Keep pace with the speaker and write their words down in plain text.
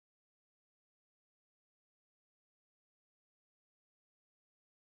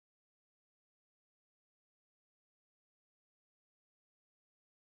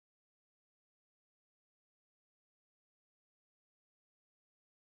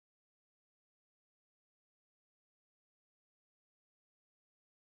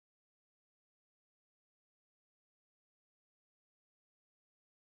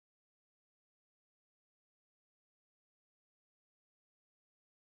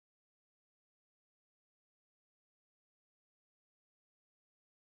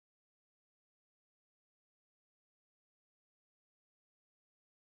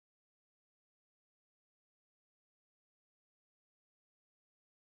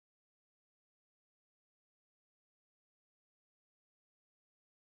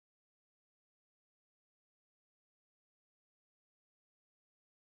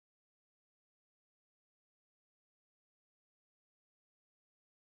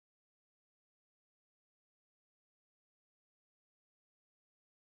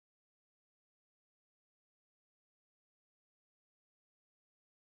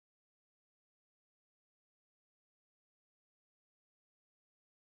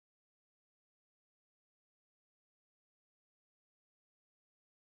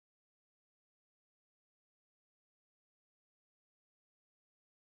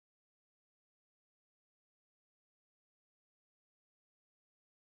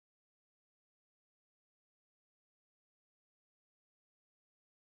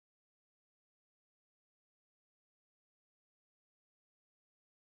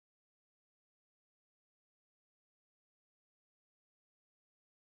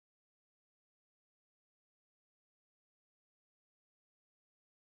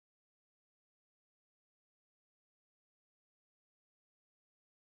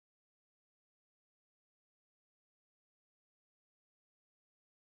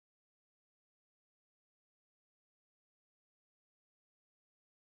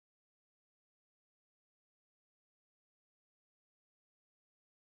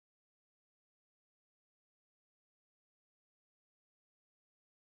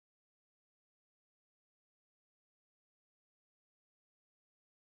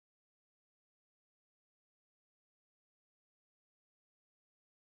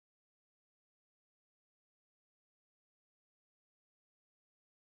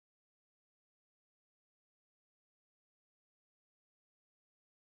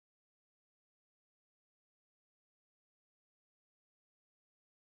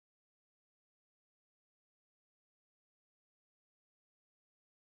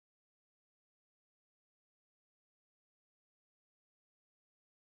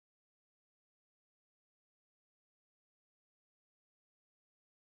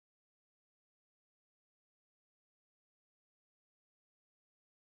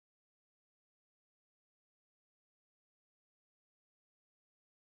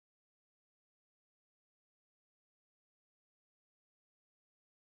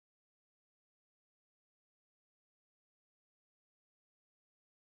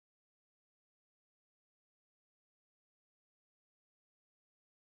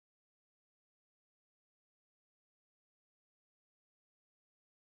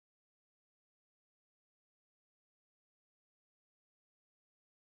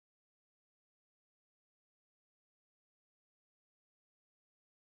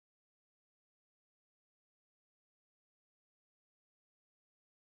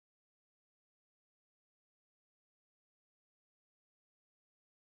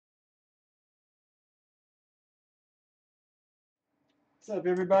What's up,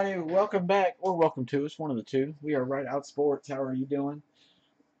 everybody? Welcome back, or welcome to us, one of the two. We are Right Out Sports. How are you doing?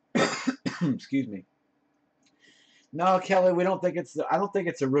 Excuse me. No, Kelly, we don't think it's. I don't think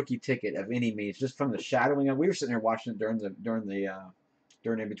it's a rookie ticket of any means. Just from the shadowing. We were sitting there watching it during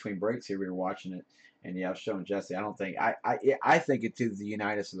in between breaks here. We were watching it, and yeah, I was showing Jesse. I don't think. I think it's either the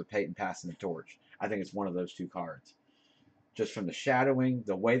Unitas or the Peyton passing the torch. I think it's one of those two cards. Just from the shadowing,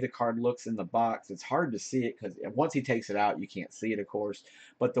 the way the card looks in the box, it's hard to see it because once he takes it out, you can't see it, of course.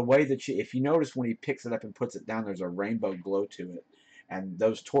 But the way that if you notice when he picks it up and puts it down, there's a rainbow glow to it, and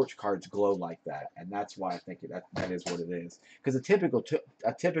those torch cards glow like that, and that's why I think that is what it is. Because a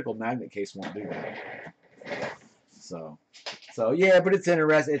typical magnet case won't do that. So, yeah, but it's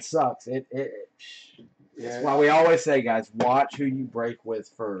interesting. It sucks. That's why we always say, guys, watch who you break with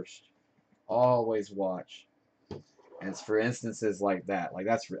first. Always watch. And it's for instances like that.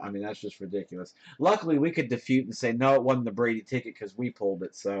 That's just ridiculous. Luckily, we could defute and say, no, it wasn't the Brady ticket because we pulled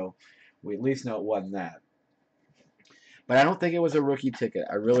it, so we at least know it wasn't that. But I don't think it was a rookie ticket.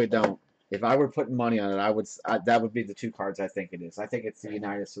 I really don't. If I were putting money on it, that would be the two cards I think it is. I think it's the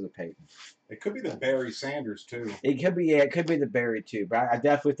Unitas or the Peyton. It could be the Barry Sanders, too. It could be, yeah, it could be the Barry, too. But I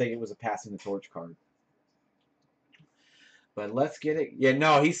definitely think it was a passing the torch card. But let's get it. Yeah,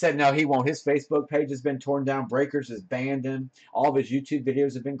 no, he said no, he won't. His Facebook page has been torn down. Breakers has banned him. All of his YouTube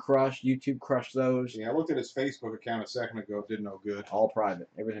videos have been crushed. YouTube crushed those. Yeah, I looked at his Facebook account a second ago. It did no good. All private.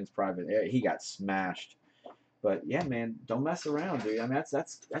 Everything's private. He got smashed. But yeah, man, don't mess around, dude. I mean,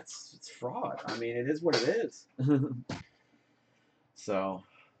 it's fraud. I mean, it is what it is. So,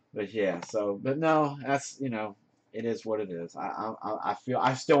 but yeah, but no, that's it is what it is. I feel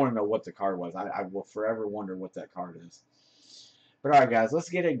I still want to know what the card was. I will forever wonder what that card is. But all right, guys, let's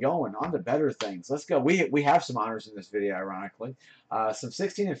get it going. On to better things. Let's go. We have some honors in this video, ironically. Some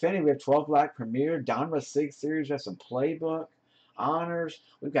 16 Infinity. We have 12 Black Premier, Donruss Sig Series. We have some Playbook, honors.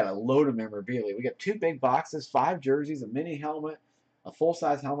 We've got a load of memorabilia. We got 2 big boxes, 5 jerseys, a mini helmet, a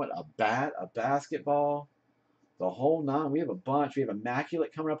full-size helmet, a bat, a basketball, the whole 9. We have a bunch. We have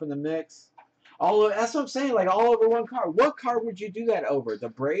Immaculate coming up in the mix. That's what I'm saying, like all over one card. What card would you do that over? The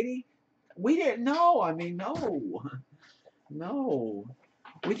Brady? We didn't know. I mean, no. No.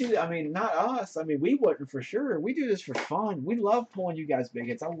 We do, I mean, not us. I mean, we wouldn't for sure. We do this for fun. We love pulling you guys big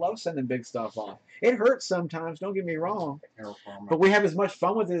hits. I love sending big stuff off. It hurts sometimes, don't get me wrong. But we have as much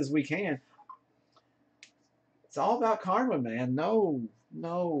fun with it as we can. It's all about karma, man. No,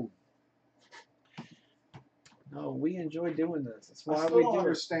 we enjoy doing this. That's why I still don't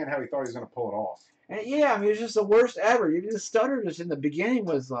understand how he thought he was going to pull it off. And yeah, I mean, it's just the worst ever. You just stutter just in the beginning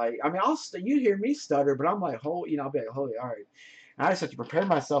was like, I mean, you hear me stutter, but I'm like, I'll be like, holy, all right. And I just have to prepare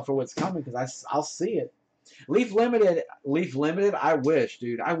myself for what's coming because I'll see it. Leaf Limited, I wish,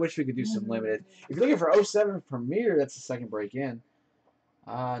 dude. I wish we could do some limited. If you're looking for 07 Premier, that's the second break in.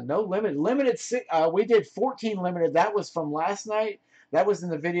 No limit. Limited, we did 14 limited. That was from last night. That was in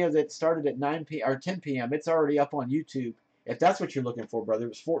the video that started at 9 p. or 10 p.m. It's already up on YouTube. If that's what you're looking for, brother, it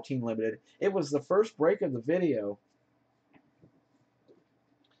was 14 limited. It was the first break of the video.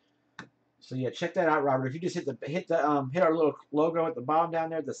 So yeah, check that out, Robert. If you just hit our little logo at the bottom down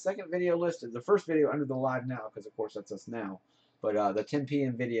there, the second video listed, the first video under the live now, because of course that's us now. But the 10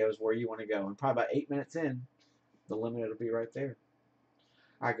 p.m. video is where you want to go, and probably about 8 minutes in, the limited will be right there.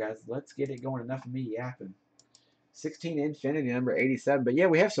 All right, guys, let's get it going. Enough of me yapping. 16 Infinity, number 87. But yeah,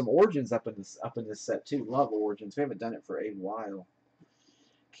 we have some Origins up in this set too. Love Origins. We haven't done it for a while.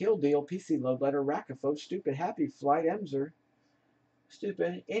 Kill Deal, PC Load Letter, Rackafo, Stupid Happy, Flight Emser,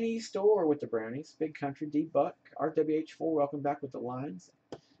 Stupid, Any Store with the Brownies, Big Country, D-Buck, RWH4, welcome back with the Lines,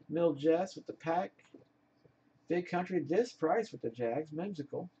 Mill Jess with the Pack, Big Country, This Price with the Jags,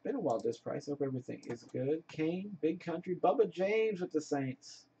 Memsicle, been a while This Price, hope everything is good, Kane, Big Country, Bubba James with the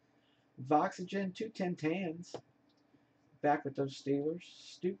Saints, Voxygen, 210 Tans, back with those Steelers,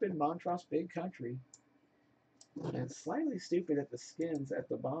 Stupid, Montross, Big Country, and slightly stupid at the skins at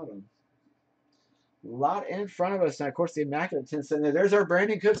the bottom. A lot in front of us. Now, of course, the Immaculate 10 cent there. There's our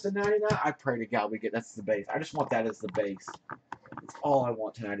Brandon Cooks to 99. I pray to God we get that's the base. I just want that as the base. That's all I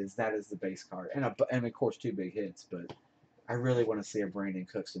want tonight is that as the base card. And of course, 2 big hits. But I really want to see a Brandon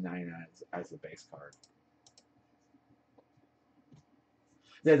Cooks to 99 as the base card.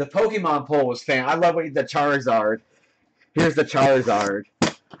 Yeah, the Pokemon poll was fan. I love the Charizard. Here's the Charizard.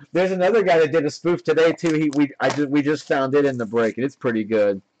 There's another guy that did a spoof today too. We just found it in the break, and it's pretty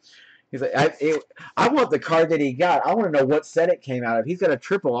good. He's like, I want the card that he got. I want to know what set it came out of. He's got a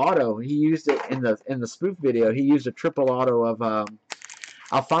triple auto. He used it in the spoof video. He used a triple auto of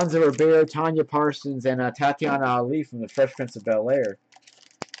Alfonso Ribeiro, Tanya Parsons, and Tatiana Ali from the Fresh Prince of Bel-Air.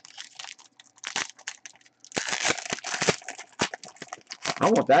 I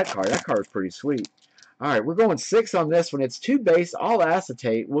want that card. That card is pretty sweet. All right, we're going 6 on this one. It's 2 base, all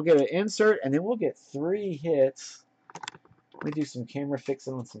acetate. We'll get an insert, and then we'll get 3 hits. Let me do some camera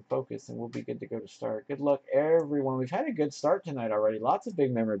fixing and some focus, and we'll be good to go to start. Good luck, everyone. We've had a good start tonight already. Lots of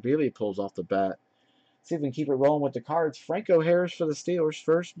big memorabilia pulls off the bat. See if we can keep it rolling with the cards. Franco Harris for the Steelers,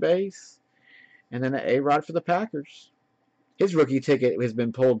 first base. And then an A-Rod for the Packers. His rookie ticket has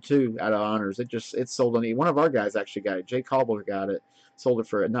been pulled, too, out of honors. It's sold on one of our guys actually got it. Jay Caldwell got it. Sold it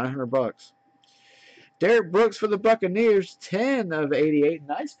for $900. Derek Brooks for the Buccaneers, 10 of 88.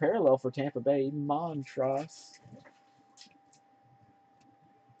 Nice parallel for Tampa Bay. Montross.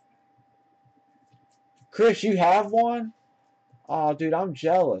 Chris, you have one? Oh, dude, I'm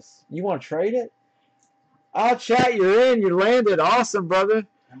jealous. You want to trade it? Oh, chat, you're in. You landed. Awesome, brother.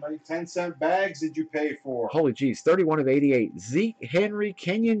 How many 10-cent bags did you pay for? Holy jeez, 31 of 88. Zeke, Henry,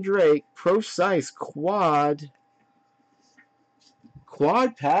 Kenyon Drake, Pro-Size Quad.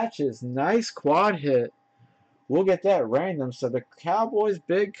 Quad patches. Nice quad hit. We'll get that random. So the Cowboys,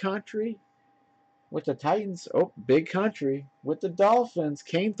 Big Country. With the Titans, oh, Big Country. With the Dolphins,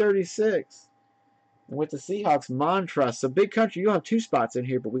 Kane 36. And with the Seahawks, Montross. So Big Country, you have 2 spots in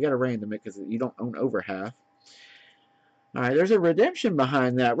here, but we got to random it because you don't own over half. All right, there's a redemption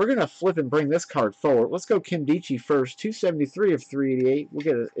behind that. We're going to flip and bring this card forward. Let's go Kim Dichie first. 273 of 388. We'll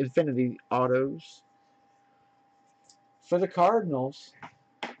get an Infinity Autos. For the Cardinals,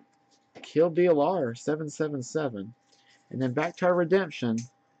 Kill DLR, 777. And then back to our redemption.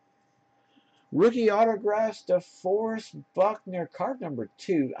 Rookie autographs, DeForest Buckner, card number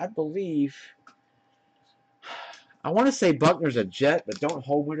 2. I believe, I want to say Buckner's a Jet, but don't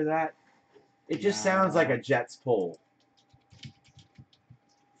hold me to that. It just sounds like a Jets pull.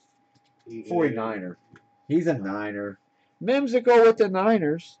 49er. He's a Niner. Mimsicle with the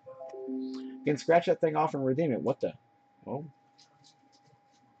Niners. You can scratch that thing off and redeem it. What the? Oh.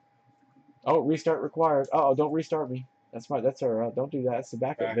 Oh, restart required. Oh, don't restart me. That's our, don't do that. That's the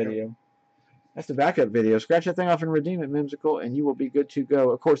backup video. That's the backup video. Scratch that thing off and redeem it, Mimsicle, and you will be good to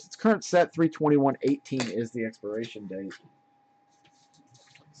go. Of course, it's current set 3/21/18 is the expiration date.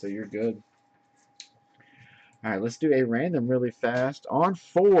 So you're good. All right, let's do a random really fast. On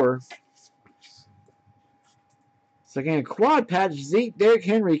 4. So again, quad patch, Zeke, Derrick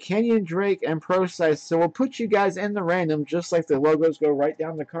Henry, Kenyon Drake, and Pro-Size. So we'll put you guys in the random, just like the logos go right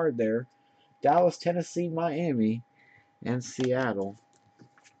down the card there. Dallas, Tennessee, Miami, and Seattle.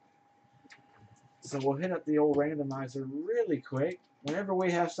 So we'll hit up the old randomizer really quick. Whenever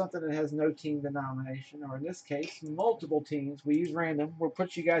we have something that has no team denomination, or in this case, multiple teams, we use random. We'll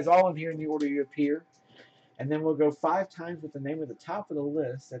put you guys all in here in the order you appear. And then we'll go 5 times with the name at the top of the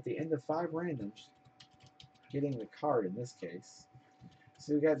list at the end of 5 randoms. Getting the card in this case.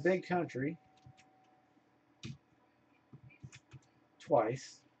 So we got Big Country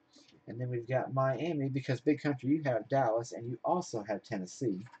twice. And then we've got Miami, because Big Country, you have Dallas, and you also have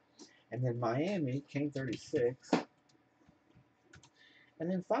Tennessee. And then Miami, Kane 36. And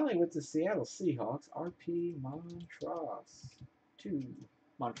then finally with the Seattle Seahawks, RP Montross. 2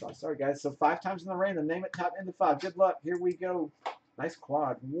 Montross. All right, guys, so 5 times in the random. Name it top, end of 5. Good luck. Here we go. Nice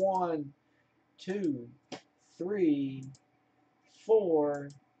quad. 1, 2, 3, 4,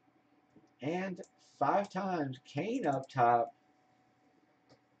 and 5 times. Kane up top.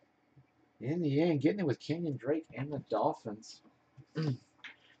 In the end, getting it with Kenyon Drake and the Dolphins.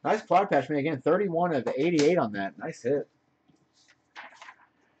 Nice quad patch, man. Again, 31 of 88 on that. Nice hit.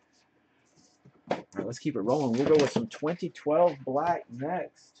 All right, let's keep it rolling. We'll go with some 2012 black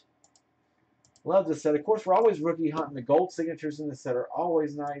next. Love this set. Of course, we're always rookie hunting. The gold signatures in the set are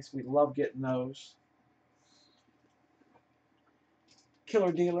always nice. We love getting those.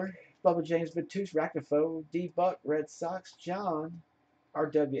 Killer Dealer, Bubba James, Batus, Rackafo, D-Buck, Red Sox, John,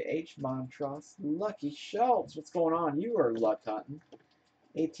 RWH, Montross, Lucky Schultz. What's going on? You are luck hunting.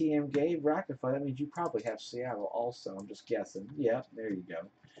 ATM Gabe, Rackafo. That means you probably have Seattle also. I'm just guessing. Yeah, there you go.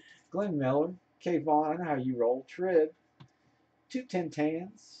 Glenn Miller, K. Vaughn, I know how you roll. Trib, 2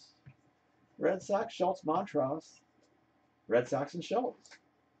 Tintans, Red Sox, Schultz, Montross, Red Sox and Schultz.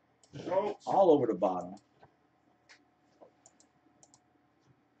 All over the bottom.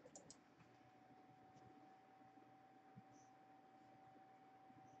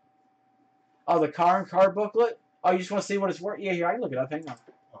 Oh, the car and car booklet? Oh, you just want to see what it's worth? Yeah, here, I can look it up. Hang on.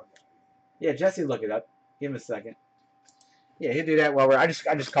 Yeah, Jesse, look it up. Give him a second. Yeah, he'll do that while we're... I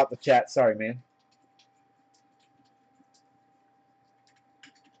just caught the chat. Sorry, man.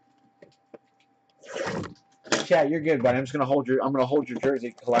 Chat, you're good, buddy. I'm just gonna hold your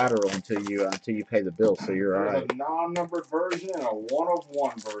jersey collateral until you pay the bill, so you're all right. A non-numbered version and a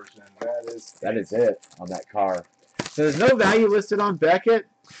 1/1 version. That is it on that car. So there's no value listed on Beckett.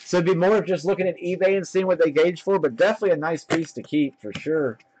 So it'd be more of just looking at eBay and seeing what they gauge for, but definitely a nice piece to keep for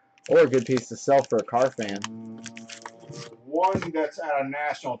sure. Or a good piece to sell for a car fan. One that's out of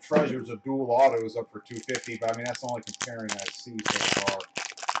National Treasures, a dual auto, is up for $250, but I mean, that's the only comparing I see so far.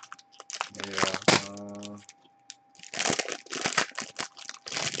 Yeah.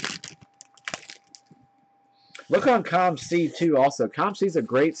 Look on ComC too. Also, ComC is a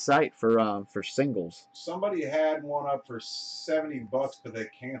great site for singles. Somebody had one up for $70, but they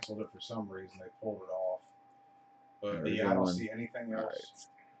canceled it for some reason. They pulled it off. But yeah, I don't see anything else. Right.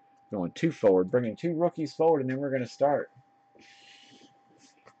 Going 2 forward, bringing 2 rookies forward, and then we're going to start.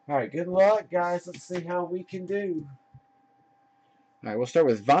 All right, good luck, guys. Let's see how we can do. All right, we'll start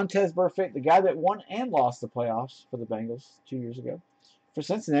with Vontaze Burfict, the guy that won and lost the playoffs for the Bengals 2 years ago. For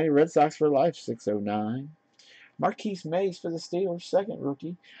Cincinnati Red Sox for life, 609. Marquise Mays for the Steelers, second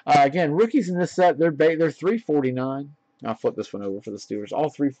rookie. Again, rookies in this set, they're 349. I'll flip this one over for the Steelers. All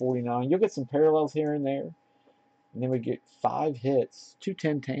 349. You'll get some parallels here and there. And then we get 5 hits, 2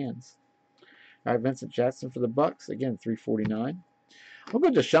 10-tans. All right, Vincent Jackson for the Bucks, again, 349. What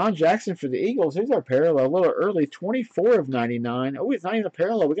about Deshaun Jackson for the Eagles? Here's our parallel, a little early, 24 of 99. Oh, it's not even a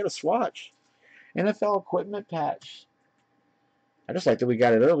parallel. We got a swatch. NFL equipment patch. I just like that we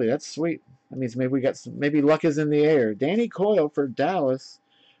got it early. That's sweet. That means maybe we got some. Maybe luck is in the air. Danny Coyle for Dallas,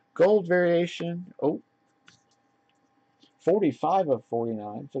 gold variation. Oh, 45 of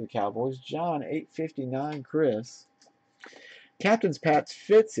 49 for the Cowboys. John 859. Chris. Captain's Pat's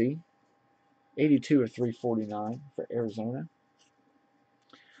Fitzy, 82 of 349 for Arizona.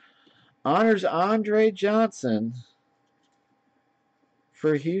 Honors Andre Johnson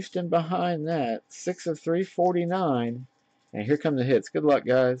for Houston behind that, 6 of 349. And here come the hits. Good luck,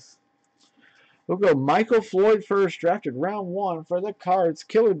 guys. We'll go Michael Floyd first, drafted round 1 for the Cards.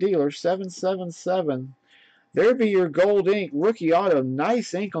 Killer Dealer, 777. There be your gold ink. Rookie auto.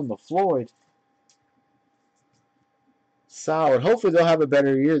 Nice ink on the Floyd. Solid. Hopefully they'll have a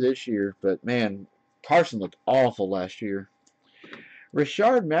better year this year. But, man, Carson looked awful last year.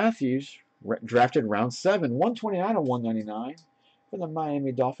 Richard Matthews, drafted round 7. 129 of 199 for the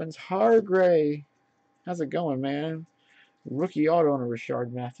Miami Dolphins. Hargray. How's it going, man? Rookie auto on a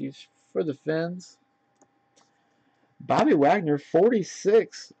Richard Matthews for the Fins. Bobby Wagner,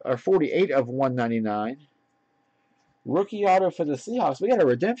 46 or 48 of 199. Rookie auto for the Seahawks. We got a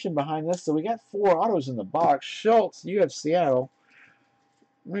redemption behind this, so we got 4 autos in the box. Schultz, you have Seattle.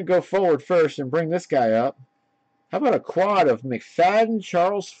 I'm going to go forward first and bring this guy up. How about a quad of McFadden,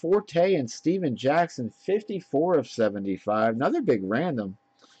 Charles Forte, and Steven Jackson, 54 of 75. Another big random.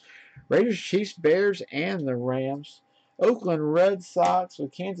 Raiders, Chiefs, Bears, and the Rams. Oakland Red Sox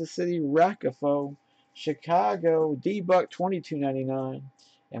with Kansas City Racafo. Chicago D-Buck 22.99.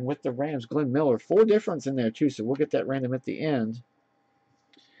 And with the Rams, Glenn Miller. 4 difference in there too, so we'll get that random at the end.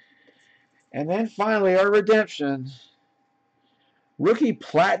 And then finally our redemption. Rookie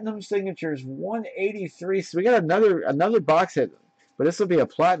Platinum Signatures 183. So we got another box hit, but this will be a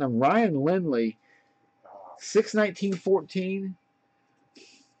Platinum. Ryan Lindley 6/19/14.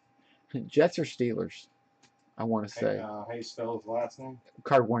 Jets or Steelers? I want to say. How you spell his last name?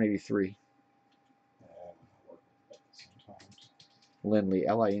 Card 183. Lindley,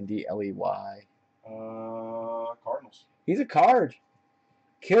 Lindley. Cardinals. He's a card.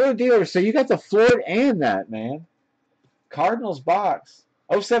 Killer dealer. So you got the Floyd and that, man. Cardinals box.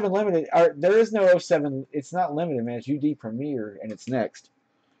 07 limited. There is no 07. It's not limited, man. It's UD Premier, and it's next.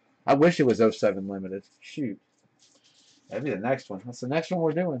 I wish it was 07 limited. Shoot. That'd be the next one. That's the next one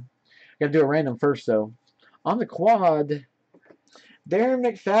we're doing. Got to do a random first, though. On the quad, Darren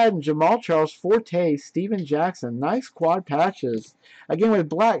McFadden, Jamal Charles, Forte, Steven Jackson. Nice quad patches. Again, with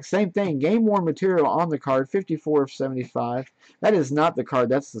black, same thing. Game-worn material on the card, 54 of 75. That is not the card.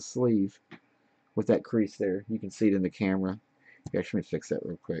 That's the sleeve with that crease there. You can see it in the camera. Actually, let me fix that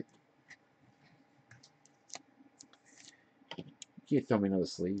real quick. Can you throw me another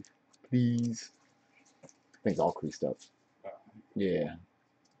sleeve, please? Thing's all creased up. Yeah.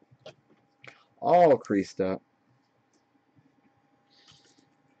 All creased up.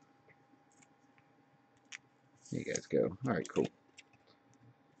 There you guys go. All right, cool.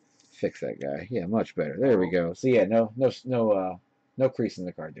 Fix that guy. Yeah, much better. There we go. So yeah, no crease in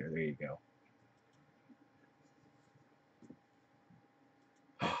the card there. There you go.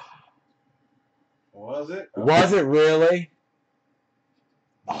 Was it? Okay. Was it really?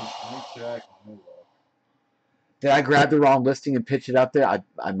 Let me check. Did I grab the wrong listing and pitch it up there?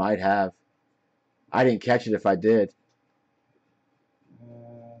 I might have. I didn't catch it if I did.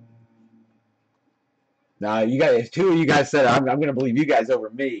 No, you guys. If 2 of you guys said it, I'm going to believe you guys over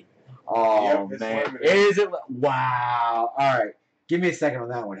me. Oh, Yep, it's man. limited. Is it? Wow. All right. Give me a second on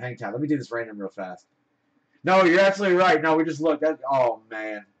that one. Hang tight. Let me do this random real fast. No, you're absolutely right. No, we just looked. Oh,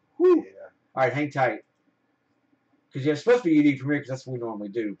 man. Whew. Yeah. All right, hang tight. Because you're supposed to be UD Premiere because that's what we normally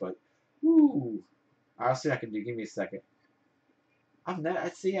do. But, whoo. I'll see what I can do. Give me a second. I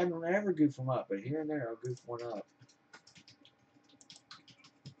don't ever goof them up, but here and there I'll goof one up.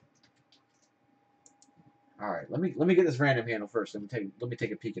 All right, let me get this random handle first. Let me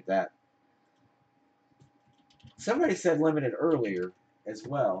take a peek at that. Somebody said limited earlier as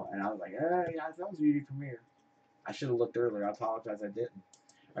well, and I was like, hey, that was UD Premiere. I should have looked earlier. I apologize, I didn't.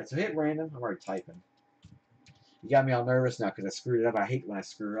 All right, so hit random. I'm already typing. You got me all nervous now because I screwed it up. I hate when I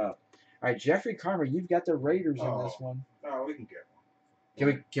screw up. All right, Jeffrey Karmer, you've got the Raiders in this one. Oh, we can get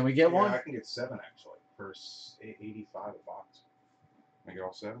one. Can we get one? Yeah, I can get 7 actually for $85 a box. Can I get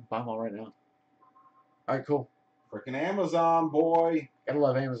all 7? Buy them all right now. All right, cool. Freaking Amazon, boy. Gotta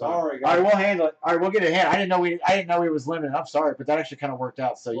love Amazon. Sorry, guys. All right, we'll handle it. All right, we'll get it. I didn't know it was limited. I'm sorry, but that actually kind of worked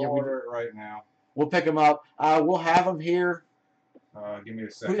out. So We'll yeah, order it right now. We'll pick them up. We'll have them here. Give me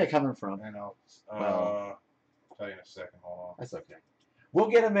a second. Who's they coming from? And I'll Well, tell you in a second. Hold on. that's okay. We'll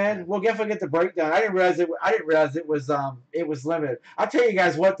get them in. We'll definitely get the breakdown. I didn't realize it was limited. I'll tell you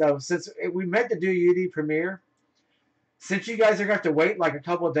guys what though, since we meant to do UD Premiere, since you guys are gonna have to wait like a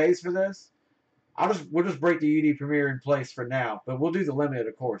couple of days for this, we'll just break the UD Premiere in place for now. But we'll do the limited,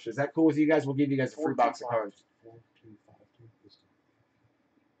 of course. Is that cool with you guys? We'll give you guys a free box of cards.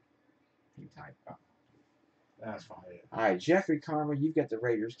 4252. That's fine. All right, Jeffrey Karmer, you've got the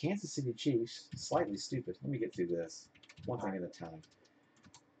Raiders. Kansas City Chiefs, slightly stupid. Let me get through this. One thing at a time.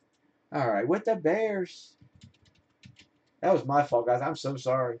 All right, with the Bears. That was my fault, guys. I'm so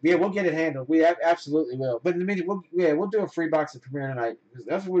sorry. Yeah, we'll get it handled. We absolutely will. But in the meantime, we'll do a free box of Premiere tonight.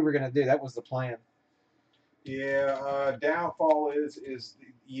 That's what we were gonna do. That was the plan. Yeah. Downfall is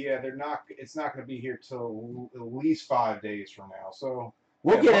they're not. It's not going to be here till at least 5 days from now. So.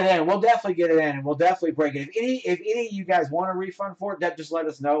 We'll get it in. We'll definitely get it in, and we'll definitely break it. If any of you guys want a refund for it, just let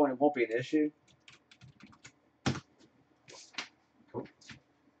us know, and it won't be an issue. Cool.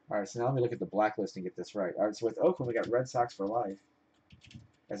 All right, so now let me look at the blacklist and get this right. All right, so with Oakland, we got Red Sox for life.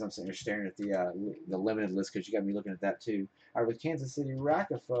 As I'm sitting here staring at the limited list, because you got me looking at that too. All right, with Kansas City,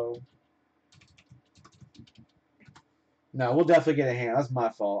 Racafo. No, we'll definitely get a hand. That's my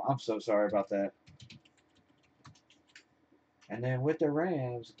fault. I'm so sorry about that. And then with the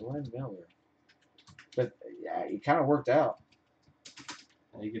Rams, Glenn Miller. But yeah, it kind of worked out.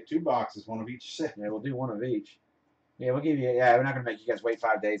 You get 2 boxes, one of each set. Yeah, we'll do one of each. Yeah, we'll give you. Yeah, we're not gonna make you guys wait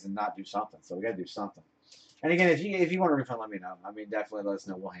 5 days and not do something. So we gotta do something. And again, if you want a refund, let me know. I mean, definitely let us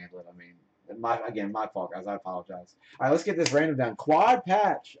know. We'll handle it. I mean, my fault, guys. I apologize. All right, let's get this random down. Quad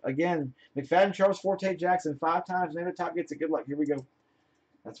patch again. McFadden, Charles Forte, Jackson 5 times. Name of the top gets it. Good luck. Here we go.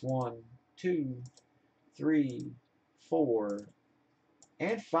 That's 1, 2, 3, 4,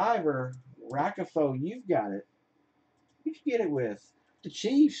 and 5er. Racafo, you've got it. Who'd you get it with? The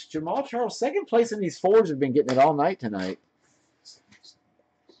Chiefs. Jamal Charles, second place in these 4s, have been getting it all night tonight.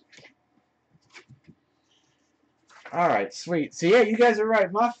 All right, sweet. So yeah, you guys are right.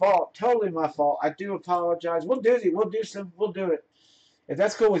 My fault. Totally my fault. I do apologize. We'll do it. We'll do it. If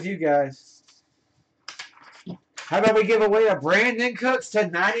that's cool with you guys. How about we give away a Brandon Cooks to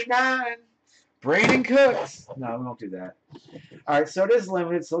 99? Brandon Cooks. No, we won't do that. All right, so it is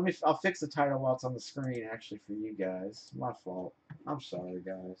limited. So I'll fix the title while it's on the screen. Actually, for you guys, my fault. I'm sorry,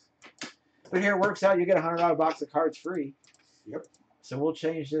 guys. But here it works out. You get a $100 box of cards free. Yep. So we'll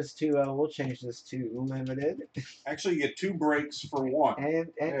change this to limited. Actually, you get 2 breaks for 1. And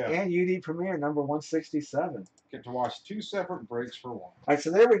UD Premiere number 167. Get to watch 2 separate breaks for 1. All right, so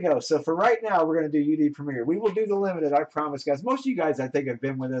there we go. So for right now, we're going to do UD Premiere. We will do the limited, I promise, guys. Most of you guys, I think, have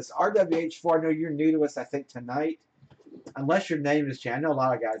been with us. RWH4, I know you're new to us, I think, tonight. Unless your name is changed. I know a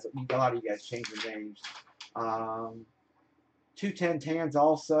lot of you guys change your names. 210 Tans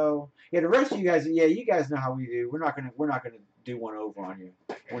also. Yeah, the rest of you guys, yeah, you guys know how we do. We're not gonna do one over on you.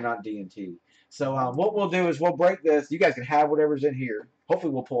 We're not D&T. So what we'll do is we'll break this. You guys can have whatever's in here.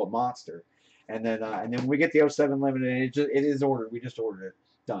 Hopefully we'll pull a monster, and then when we get the 07 limited, it is ordered. We just ordered it.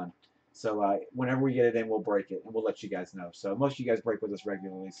 Done. So whenever we get it in, we'll break it and we'll let you guys know. So most of you guys break with us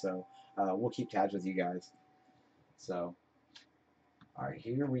regularly, so we'll keep tabs with you guys. So all right,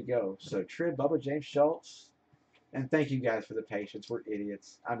 here we go. So Trib, Bubba, James Schultz. And thank you guys for the patience. We're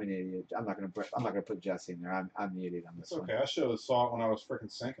idiots. I'm an idiot. I'm not gonna put Jesse in there. I'm the idiot on this one. Okay, I should have saw it when I was freaking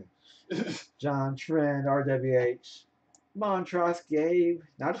sinking. John Trent, RWH, Montross, Gabe.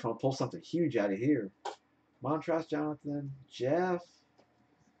 Now I just want to pull something huge out of here. Montross, Jonathan, Jeff,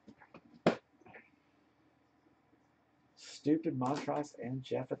 Stupid Montrose and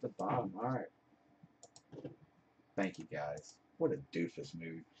Jeff at the bottom. All right. Thank you, guys. What a doofus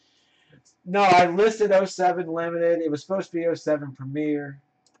mood. No, I listed '07 Limited. It was supposed to be '07 Premier.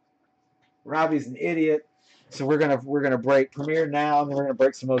 Robbie's an idiot. So we're gonna break Premier now, and then we're gonna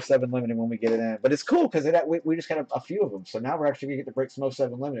break some '07 Limited when we get it in. But it's cool because we just got a few of them. So now we're actually gonna get to break some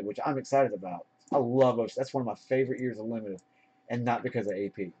 '07 Limited, which I'm excited about. I love '07. That's one of my favorite years of Limited, and not because of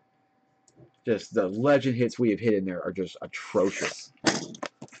AP. Just the legend hits we have hit in there are just atrocious.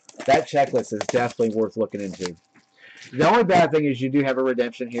 That checklist is definitely worth looking into. The only bad thing is you do have a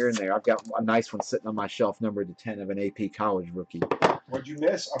redemption here and there. I've got a nice one sitting on my shelf, numbered to 10 of an AP college rookie. What'd you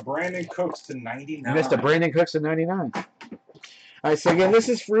miss? A Brandon Cooks to 99. You missed a Brandon Cooks to 99. All right, so again, this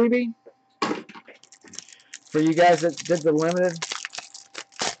is freebie for you guys that did the limited.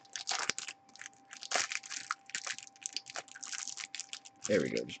 There we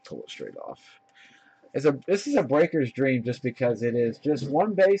go. Just pull it straight off. This is a breaker's dream just because it is just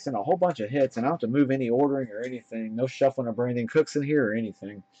one base and a whole bunch of hits, and I don't have to move any ordering or anything. No shuffling of Brandon Cooks in here or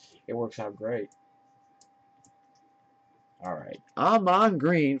anything. It works out great. All right. Amon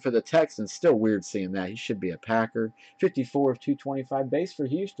Green for the Texans. Still weird seeing that. He should be a Packer. 54 of 225 base for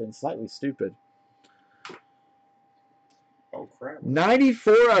Houston. Slightly stupid. Oh, crap.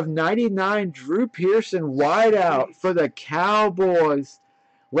 94 of 99 Drew Pearson wideout for the Cowboys.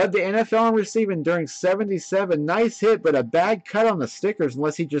 Led the NFL in receiving during 77. Nice hit, but a bad cut on the stickers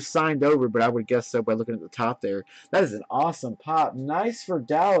unless he just signed over, but I would guess so by looking at the top there. That is an awesome pop. Nice for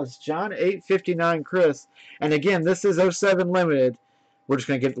Dallas. John 859 Chris. And again, this is '07 Limited. We're just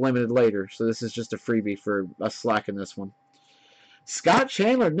going to get limited later, so this is just a freebie for us slacking this one. Scott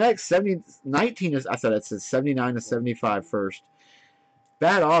Chandler next. 19 is, I thought it said 79 to 75 first.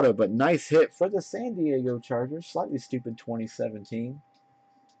 Bad auto, but nice hit for the San Diego Chargers. Slightly stupid 2017.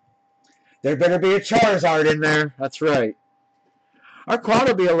 There better be a Charizard in there. That's right. Our quad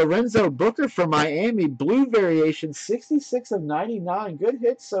will be a Lorenzo Booker from Miami. Blue variation, 66 of 99. Good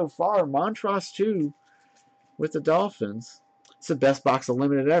hits so far. Montrose, too, with the Dolphins. It's the best box of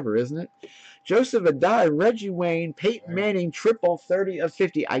limited ever, isn't it? Joseph Adai, Reggie Wayne, Peyton Manning, triple, 30 of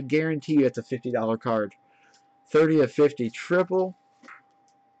 50. I guarantee you it's a $50 card. 30 of 50. Triple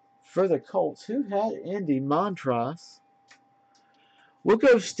for the Colts. Who had Indy? Montrose. We'll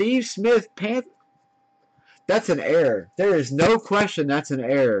go Steve Smith, That's an error. There is no question that's an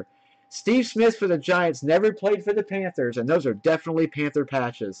error. Steve Smith for the Giants never played for the Panthers, and those are definitely Panther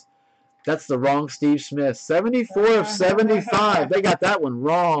patches. That's the wrong Steve Smith. 74 of 75. They got that one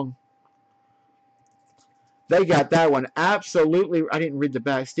wrong. They got that one absolutely. I didn't read the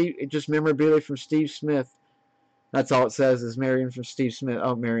back. Just memorabilia from Steve Smith. That's all it says is Marion from Steve Smith.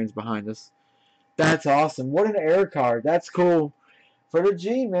 Oh, Marion's behind us. That's awesome. What an error card. That's cool. For the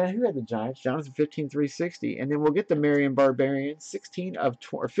G, man, who had the Giants? Jonathan 15 360, and then we'll get the Marion Barbarian 15 of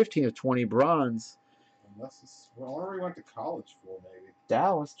 20 bronze. Unless it's where he went to college for, maybe.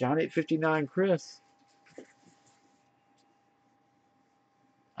 Dallas, John 859 Chris.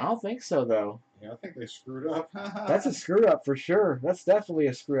 I don't think so though. Yeah, I think they screwed up. That's a screw up for sure. That's definitely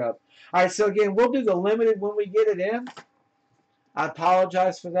a screw up. All right, so again, we'll do the limited when we get it in. I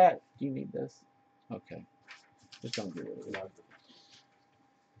apologize for that. Do you need this? Okay, just don't get rid of it.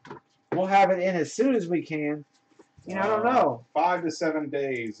 We'll have it in as soon as we can. You know, I don't know. 5 to 7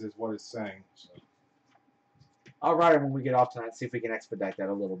 days is what it's saying. So. I'll write it when we get off tonight, see if we can expedite that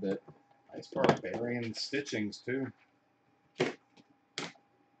a little bit. Nice barbarian stitchings, too.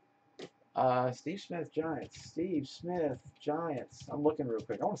 Steve Smith, Giants. Steve Smith, Giants. I'm looking real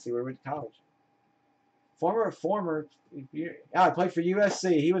quick. I want to see where he went to college. Former. I played for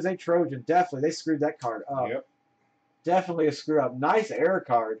USC. He was a Trojan. Definitely. They screwed that card up. Yep. Definitely a screw up. Nice error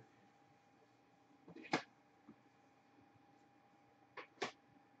card.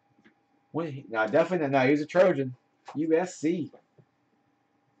 No, definitely not. No, he was a Trojan. USC.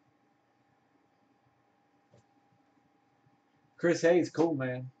 Chris Hayes, cool,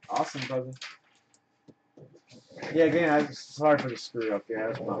 man. Awesome, brother. Yeah, again, I'm sorry for the screw up. Yeah,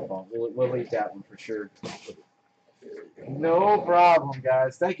 that's my fault. We'll leave that one for sure. No problem,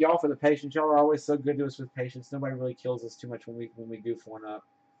 guys. Thank you all for the patience. Y'all are always so good to us with patience. Nobody really kills us too much when we goof one up,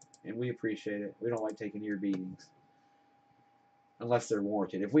 and we appreciate it. We don't like taking ear beatings unless they're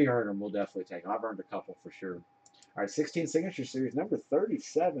warranted. If we earn them, we'll definitely take them. I've earned a couple for sure. All right, 16 Signature Series, number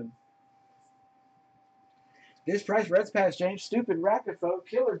 37. This price, Reds Pass, James. Stupid Racketfo,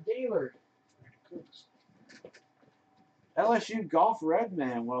 Killer Dealer. LSU Golf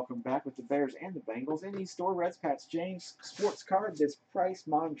Redman, welcome back with the Bears and the Bengals. Any store, Reds Patch, James, Sports Card, this price,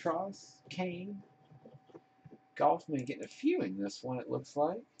 Montrose, Kane. Golfman getting a few in this one, it looks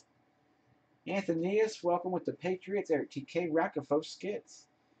like. Anthonyus, welcome with the Patriots. Eric TK, Rackafo Skits.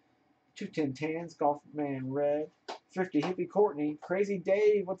 210 Tans, Golf Man Red. Thrifty Hippie Courtney. Crazy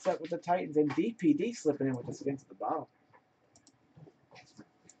Dave, what's up with the Titans? And DPD slipping in with the skins at the bottom.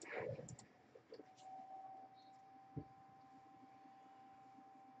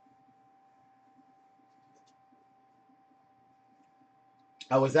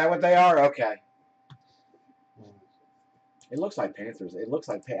 Oh, is that what they are? Okay. It looks like Panthers. It looks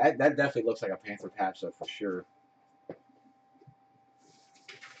like that definitely looks like a Panther patch, though, for sure.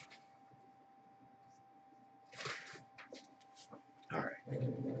 All right.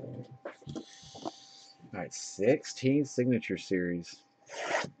 All right, 16 signature series.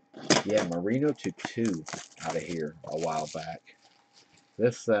 Yeah, Marino to 2 out of here a while back.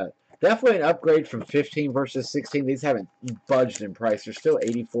 This definitely an upgrade from 15 versus 16. These haven't budged in price. They're still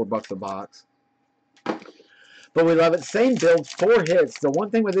 84 bucks a box. But we love it. Same build, 4 hits. The one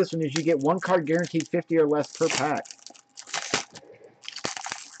thing with this one is you get 1 card guaranteed 50 or less per pack.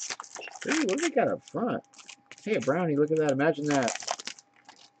 Ooh, what do they got up front? Hey, a brownie, look at that. Imagine that.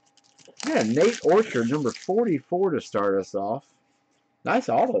 Yeah, Nate Orchard, number 44 to start us off. Nice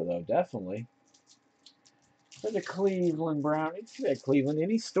auto, though, definitely. For the Cleveland Brownies. Yeah, Cleveland,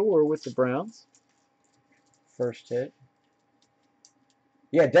 any store with the Browns. First hit.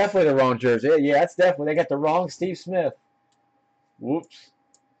 Yeah, definitely the wrong jersey. Yeah, that's definitely. They got the wrong Steve Smith. Whoops.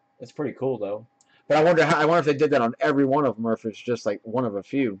 That's pretty cool, though. But I wonder if they did that on every one of them, or if it's just like one of a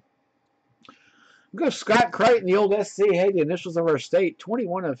few. We'll go Scott Crichton, the old SC. Hey, the initials of our state,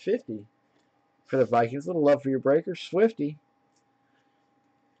 21 of 50 for the Vikings. A little love for your breakers. Swifty.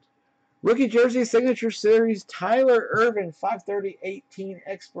 Rookie jersey signature series, Tyler Irvin, 5/30/18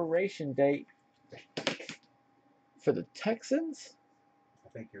 expiration date for the Texans. I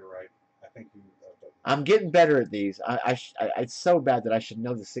think you're right. I think you. I'm getting better at these. It's so bad that I should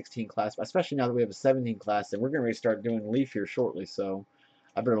know the 16 class, especially now that we have a 17 class, and we're going to start doing Leaf here shortly, so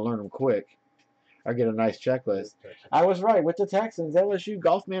I better learn them quick. Or get a nice checklist. I was right with the Texans. LSU,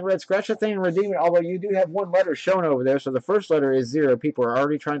 Golfman Red. Scratch that thing and redeem it, although you do have 1 letter shown over there, so the first letter is 0. People are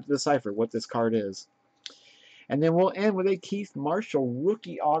already trying to decipher what this card is. And then we'll end with a Keith Marshall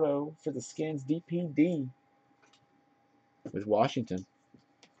rookie auto for the Skins DPD with Washington.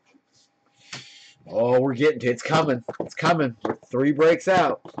 Oh, we're getting to it. It's coming. It's coming. 3 breaks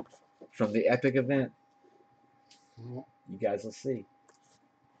out from the epic event. You guys will see.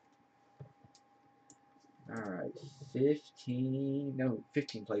 All right, 15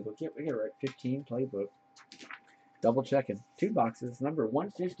 playbook. Yep, we got it right. 15 playbook. Double checking. 2 boxes, number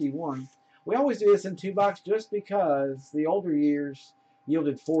 151. We always do this in 2 box just because the older years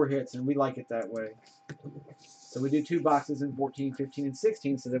yielded 4 hits, and we like it that way. So we do 2 boxes in 14, 15, and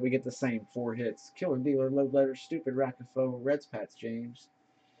 16 so that we get the same 4 hits. Killer Dealer, Load Letter, Stupid Rackafo, Reds Pats James.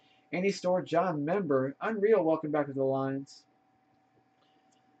 Any Store, John Member. Unreal, welcome back to the lines.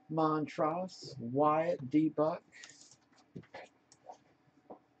 Montross, Wyatt, D-Buck.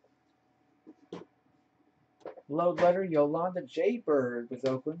 Load Letter, Yolanda Jaybird with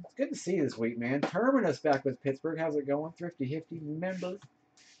Oakland. It's good to see you this week, man. Terminus back with Pittsburgh. How's it going? Thrifty Hifty, Member.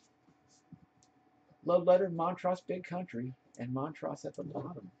 Load Letter, Montross, Big Country, and Montross at the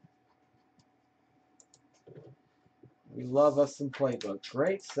bottom. We love us some playbook.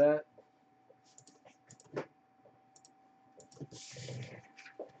 Great set.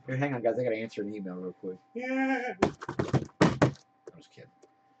 Here, hang on, guys. I got to answer an email real quick. Yeah. I'm just kidding.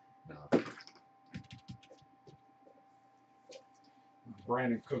 No.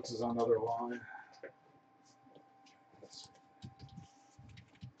 Brandon Cooks is on the other line.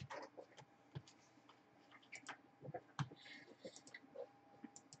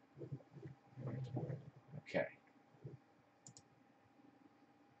 Okay.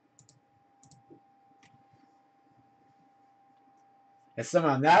 And some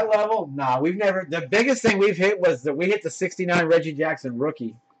on that level, nah, we've never. The biggest thing we've hit was that we hit the 69 Reggie Jackson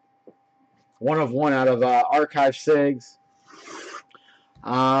rookie. 1 of 1 out of Archive Sigs.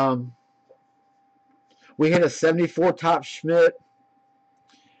 We hit a 74 Top Schmidt.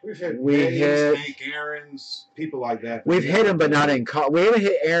 We've hit Hank Aaron's, people like that. We've hit him, but not in card. We haven't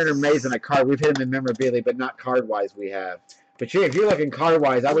hit Aaron or Mays in a card. We've hit him in memorabilia, but not card-wise we have. But yeah, if you're looking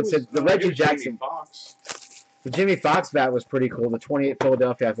card-wise, I would say the Reggie Jackson. The Jimmy Fox bat was pretty cool. The 28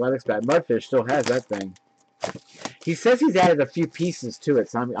 Philadelphia Athletics bat. Mudfish still has that thing. He says he's added a few pieces to it.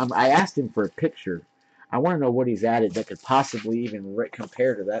 So I asked him for a picture. I want to know what he's added that could possibly even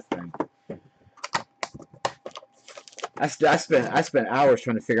compare to that thing. I spent hours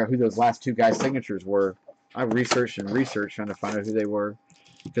trying to figure out who those last 2 guys' signatures were. I researched trying to find out who they were.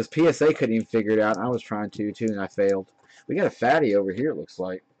 Because PSA couldn't even figure it out. I was trying to, too, and I failed. We got a fatty over here, it looks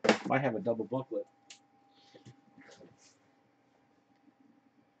like. Might have a double booklet.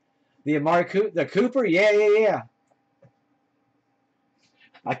 The the Cooper, yeah.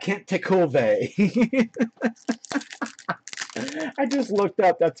 I can't take Olve. I just looked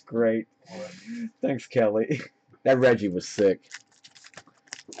up. That's great. Thanks, Kelly. That Reggie was sick.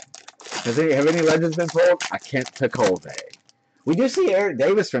 Have any legends been pulled? I can't take Olve. We do see Eric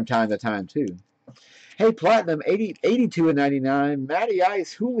Davis from time to time, too. Hey, Platinum, 82 and 99. Matty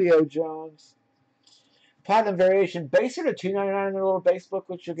Ice, Julio Jones. Platinum variation, base are to $2.99 in their little base book,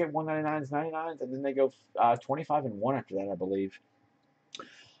 which you'll get $1.99s, 99s, and then they go 25 and 1 after that, I believe.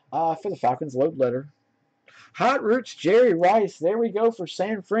 For the Falcons, load letter. Hot Roots, Jerry Rice. There we go for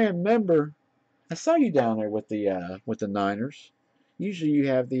San Fran member. I saw you down there with the Niners. Usually you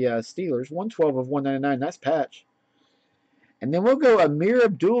have the Steelers. 112 of 199. Nice patch. And then we'll go Amir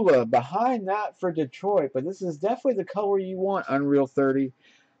Abdullah behind that for Detroit. But this is definitely the color you want, Unreal 30.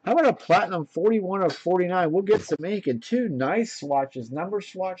 How about a Platinum 41 of 49? We'll get some ink and two nice swatches. Number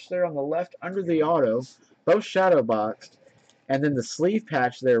swatch there on the left under the auto. Both shadow boxed. And then the sleeve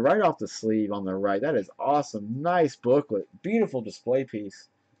patch there right off the sleeve on the right. That is awesome. Nice booklet. Beautiful display piece.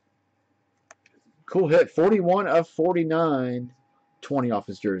 Cool hit. 41 of 49. 20 off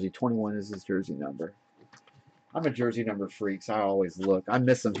his jersey. 21 is his jersey number. I'm a jersey number freak, so I always look. I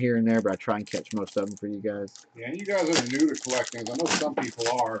miss them here and there, but I try and catch most of them for you guys. Yeah, and you guys are new to collecting. I know some people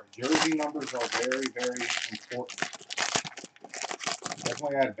are. Jersey numbers are very, very important.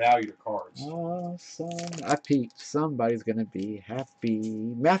 Definitely add value to cards. Awesome. I peeped. Somebody's going to be happy.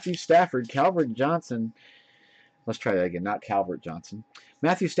 Matthew Stafford, Calvert Johnson. Let's try that again. Not Calvert Johnson.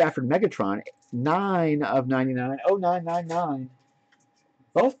 Matthew Stafford, Megatron, 9 of 99. 0999.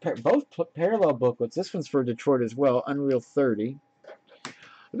 Both parallel booklets. This one's for Detroit as well. Unreal 30.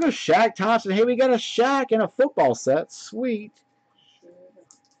 We'll go Shaq Thompson. Hey, we got a Shaq and a football set. Sweet.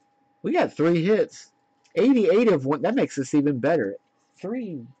 We got 3 hits. 88 of 1. That makes this even better.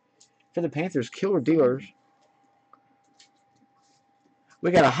 3 for the Panthers. Killer Dealers.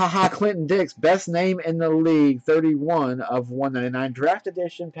 We got a Ha Clinton Dix. Best name in the league. 31 of 199. Draft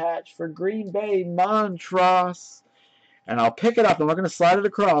edition patch for Green Bay. Montross. And I'll pick it up. I'm not going to slide it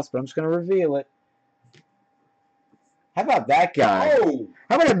across, but I'm just going to reveal it. How about that guy? Oh!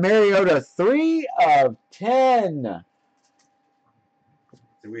 How about a Mariota 3 of 10?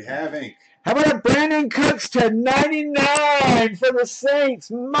 Do we have ink? How about a Brandon Cooks to 99 for the Saints?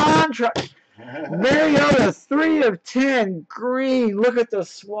 Mantra. Mariota 3 of 10. Green. Look at the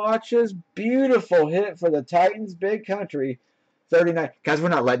swatches. Beautiful hit for the Titans. Big Country 39. Guys, we're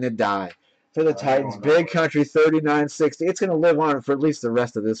not letting it die. For the Titans, Big Country 3960. It's going to live on for at least the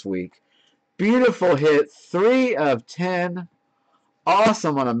rest of this week. Beautiful hit, 3 of 10.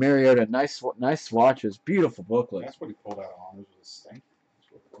 Awesome on a Mariota. Nice swatches. Beautiful booklet. That's what he pulled out on. It was a stink.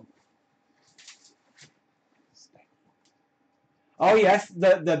 Oh yes,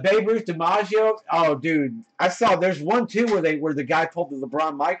 the Babe Ruth DiMaggio. Oh dude, I saw. There's one too where the guy pulled the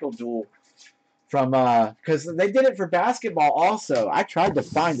LeBron Michael duel. From because they did it for basketball also. I tried to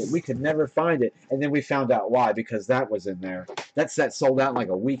find it. We could never find it. And then we found out why, because that was in there. That set sold out in like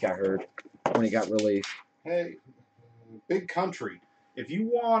a week, I heard, when it got released. Hey, Big Country. If you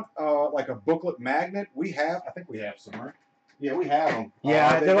want like a booklet magnet, I think we have some, right? Yeah, we have them.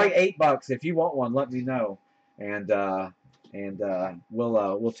 Yeah, they're like $8. If you want one, let me know. And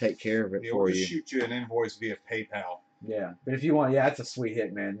we'll take care of it for we'll you. Just shoot you an invoice via PayPal. Yeah, but if you want, yeah, that's a sweet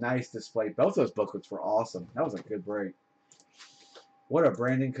hit, man. Nice display. Both those booklets were awesome. That was a good break. What a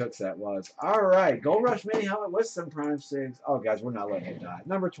Brandon Cooks that was. All right, Gold Rush Mini Helmet with some Prime 6. Oh, guys, we're not letting it die.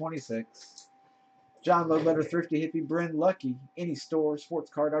 Number 26. John Loadletter, Thrifty Hippie, Bryn Lucky, any store,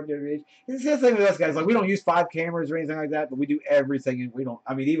 sports card, RWH. It's the thing with us guys. Like, we don't use 5 cameras or anything like that, but we do everything. And we don't,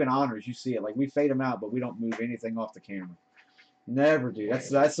 I mean, even honors, you see it. Like, we fade them out, but we don't move anything off the camera. Never do.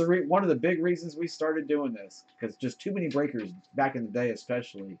 That's one of the big reasons we started doing this, because just too many breakers back in the day,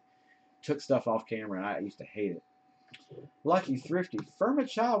 especially, took stuff off camera, and I used to hate it. Lucky Thrifty, Firma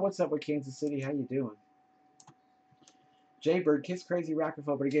Child, what's up with Kansas City? How you doing? Jaybird, Kiss Crazy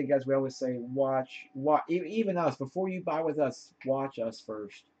Rockefeller. But again, guys, we always say watch. Even us, before you buy with us, watch us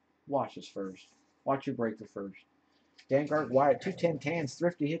first. Watch us first. Watch your breaker first. Dan Gart, Wyatt, 210 Tans,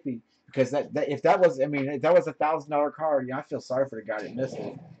 Thrifty Hippie. Because if that was $1,000 card, I feel sorry for the guy that missed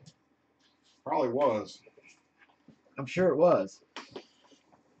it. Probably was. I'm sure it was.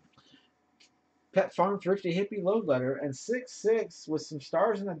 Pet Farm Thrifty Hippie Load Letter and 6'6" with some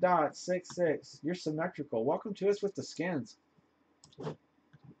stars and a dot. 6'6". You're symmetrical. Welcome to us with the skins. All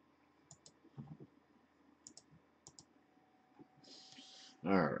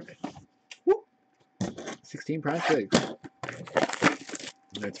right. 16 Prime 6.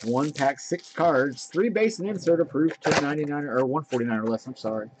 It's 1 pack, 6 cards, 3 base and insert approved, 10.99 or 149 or less. I'm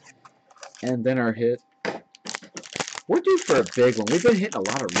sorry. And then our hit. We're due for a big one. We've been hitting a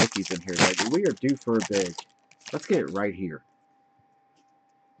lot of rookies in here lately. We are due for a big. Let's get it right here.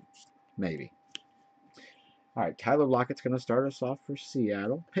 Maybe. All right, Tyler Lockett's going to start us off for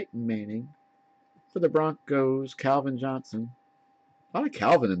Seattle. Peyton Manning. For the Broncos, Calvin Johnson. A lot of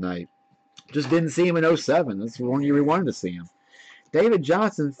Calvin tonight. Just didn't see him in 07. That's the one year we wanted to see him. David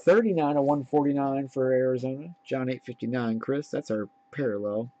Johnson, 39 of 149 for Arizona. John 859. Chris, that's our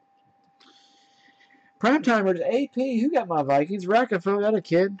parallel. Primetimers, AP. Who got my Vikings? Rackefeller, that a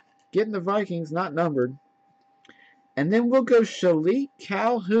kid. Getting the Vikings, not numbered. And then we'll go Shalik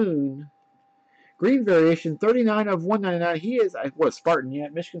Calhoun. Green variation, 39 of 199. He is, what, Spartan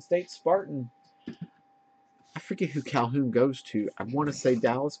yet? Michigan State Spartan. I forget who Calhoun goes to. I want to say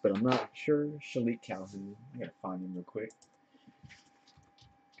Dallas, but I'm not sure. Shalik Calhoun. I gotta find him real quick.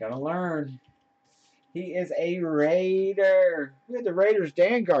 Gotta learn. He is a Raider. We have the Raiders.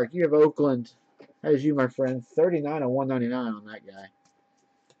 Dangard. You have Oakland. That is you, my friend. 39 of 199 on that guy.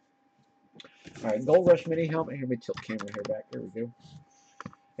 All right, Gold Rush Mini Helmet. Here, let me tilt the camera here back. There we go.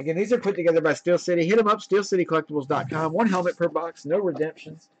 Again, these are put together by Steel City. Hit them up, steelcitycollectibles.com. 1 helmet per box, no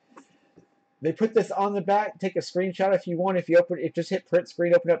redemptions. They put this on the back. Take a screenshot if you want. If you open it, just hit print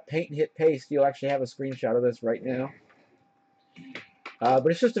screen, open up paint, and hit paste. You'll actually have a screenshot of this right now. But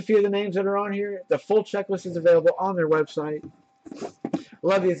it's just a few of the names that are on here. The full checklist is available on their website.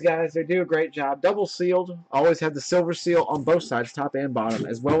 Love these guys. They do a great job. Double sealed. Always have the silver seal on both sides, top and bottom,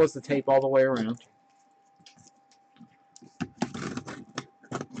 as well as the tape all the way around.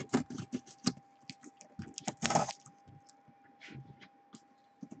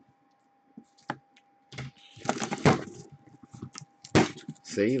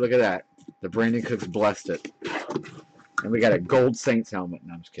 See, look at that. The Brandon Cooks blessed it. And we got a gold Saints helmet.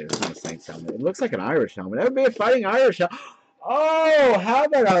 No, I'm just kidding. It's not a Saints helmet. It looks like an Irish helmet. That would be a fighting Irish helmet. Oh, how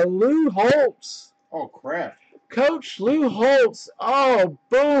about a Lou Holtz? Oh, crap. Coach Lou Holtz. Oh,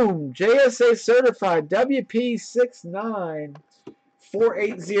 boom. JSA certified. WP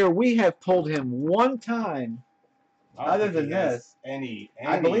 69480. We have pulled him one time. Other than this,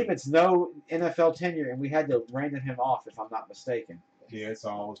 I believe it's no NFL tenure, and we had to random him off, if I'm not mistaken. Yeah, it's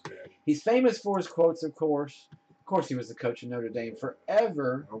always good. He's famous for his quotes, of course. Of course, he was the coach of Notre Dame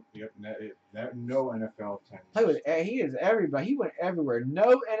forever. Nope, yep, no NFL tenure. He is everybody. He went everywhere.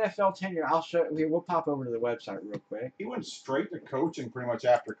 No NFL tenure. I'll show you. We'll pop over to the website real quick. He went straight to coaching pretty much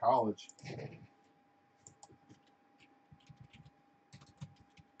after college. Here,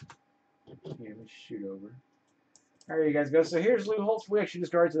 let me shoot over. There you guys go. So here's Lou Holtz. We actually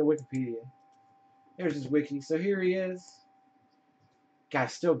just go right to the Wikipedia. Here's his wiki. So here he is.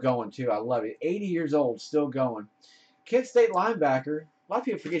 Guy's still going, too. I love it. 80 years old, still going. Kent State linebacker. A lot of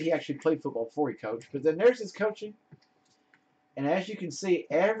people forget he actually played football before he coached. But then there's his coaching. And as you can see,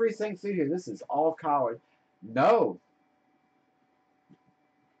 everything through here, this is all college. No.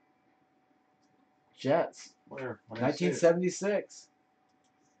 Jets. Where? 1976.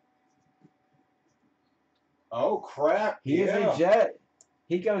 Oh, crap. He is a Jet.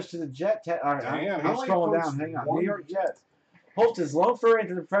 He goes to the Jet. All right, Damn, I'm scrolling down. Hang on. New York Jets. Holtz's long foray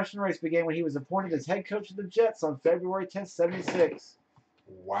into the professional race began when he was appointed as head coach of the Jets on February 10th, 76.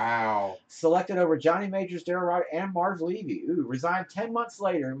 Wow. Selected over Johnny Majors, Darryl Ryder, and Marv Levy. Ooh, resigned 10 months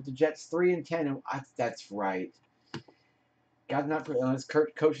later with the Jets 3-10. And that's right. God did not put on his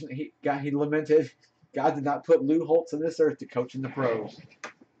coaching. He lamented. God did not put Lou Holtz on this earth to coach in the pros.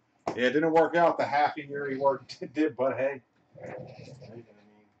 Yeah, it didn't work out the half a year he did, but hey.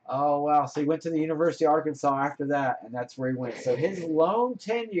 Oh, wow. So he went to the University of Arkansas after that, and that's where he went. So his lone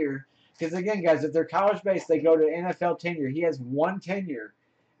tenure, because again, guys, if they're college-based, they go to NFL tenure. He has one tenure,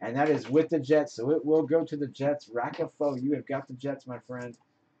 and that is with the Jets. So it will go to the Jets. Rackefeller, you have got the Jets, my friend.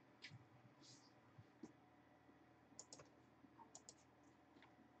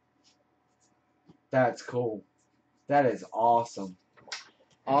 That's cool. That is awesome.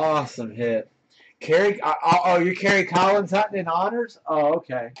 Awesome hit. You're Kerry Collins hunting in honors? Oh,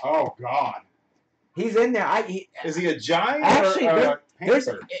 okay. Oh, God. He's in there. Is he a Giant actually, or a there's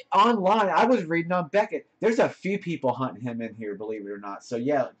Panther? online. I was reading on Beckett. There's a few people hunting him in here, believe it or not. So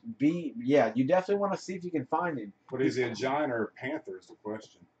yeah, you definitely want to see if you can find him. But is he a Giant or a Panther is the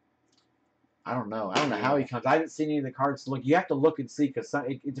question. I don't know. I don't know how he comes. I haven't seen any of the cards to look. You have to look and see because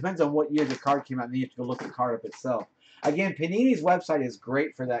it depends on what year the card came out, and then you have to go look at the card up itself. Again, Panini's website is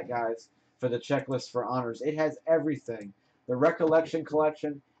great for that, guys. For the checklist for honors, it has everything: the recollection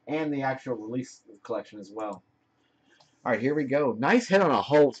collection and the actual release collection as well. All right, here we go. Nice hit on a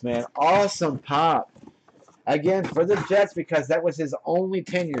Holtz, man. Awesome pop. Again, for the Jets, because that was his only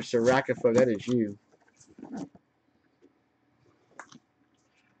tenure, Sir Rakafo. That is you.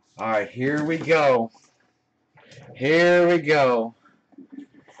 All right, here we go. Here we go.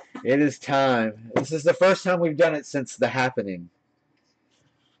 It is time. This is the first time we've done it since the happening.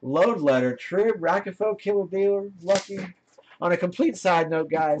 Load letter, Trib, Rakafo, Killer Dealer, Lucky. On a complete side note,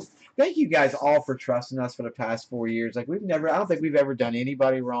 guys, thank you guys all for trusting us for the past 4 years. Like, I don't think we've ever done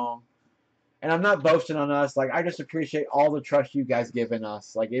anybody wrong. And I'm not boasting on us. Like, I just appreciate all the trust you guys give in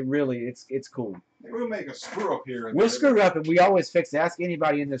us. Like, it's cool. We'll make a screw up here. We'll screw up, and we always fix it. Ask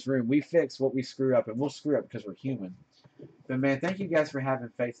anybody in this room. We fix what we screw up, and we'll screw up because we're human. But, man, thank you guys for having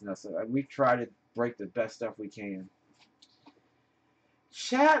faith in us. We try to break the best stuff we can.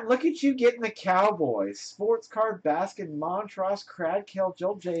 Chat, look at you getting the Cowboys. Sports card, basket, Montross, Cradkel,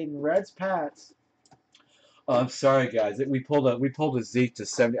 Joel Jaden, Reds, Pats. Oh, I'm sorry, guys. We pulled a Zeke to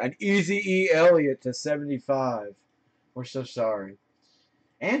 70, an Easy E Elliott to 75. We're so sorry.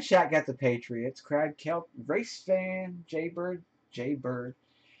 And Shaq got the Patriots. Cradkel, Race Fan, Jaybird,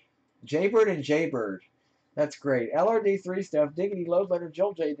 and Jaybird. That's great. LRD3 stuff, Diggity, Load Letter,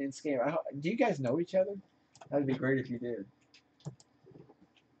 Joel Jaden, and Scam. Do you guys know each other? That'd be great if you did.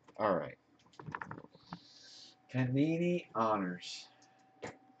 All right. Panini Honors.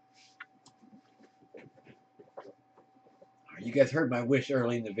 You guys heard my wish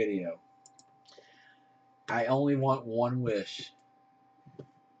early in the video. I only want one wish.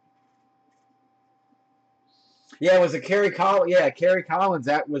 Yeah, it was a Kerry Collins. Yeah, Kerry Collins.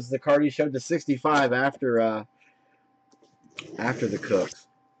 That was the card he showed to 65 after the Cooks.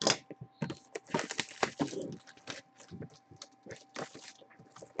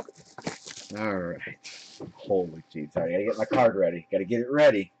 All right. Holy jeez. All right, gotta get my card ready. Gotta get it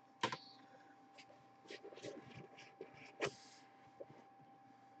ready.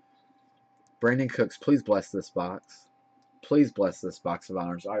 Brandon Cooks, please bless this box. Please bless this box of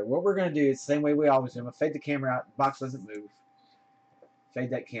honors. All right, what we're going to do is the same way we always do. I'm going to fade the camera out. The box doesn't move.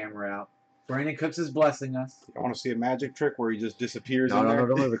 Fade that camera out. Brandon Cooks is blessing us. I want to see a magic trick where he just disappears. No,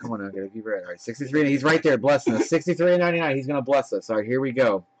 don't move it. Come on now. Gotta keep it right. All right, 63. He's right there blessing us. 63 and 99. He's going to bless us. All right, here we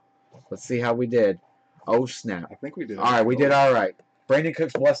go. Let's see how we did. Oh, snap. I think we did. All right, we did all right. Brandon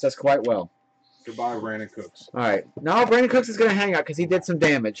Cooks blessed us quite well. Goodbye, Brandon Cooks. All right. No, Brandon Cooks is going to hang out because he did some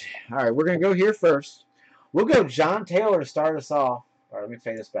damage. All right, we're going to go here first. We'll go John Taylor to start us off. All right, let me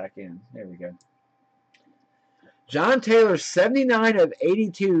fade this back in. There we go. John Taylor, 79 of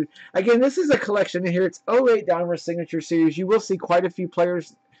 82. Again, this is a collection in here. It's 08 Dynamo Signature Series. You will see quite a few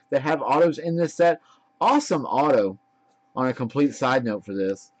players that have autos in this set. Awesome auto on a complete side note for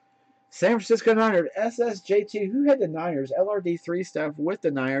this. San Francisco Niners, SSJ2. Who had the Niners? LRD3 stuff with the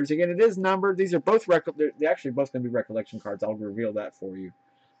Niners. Again, it is numbered. These are both they're actually both going to be recollection cards. I'll reveal that for you.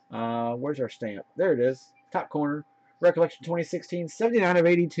 Where's our stamp? There it is. Top corner. Recollection 2016. 79 of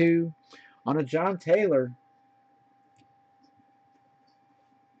 82 on a John Taylor.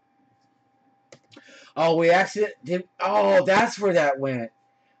 Oh, we accidentally did. Oh, that's where that went.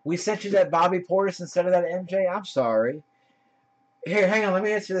 We sent you that Bobby Portis instead of that MJ. I'm sorry. Here, hang on. Let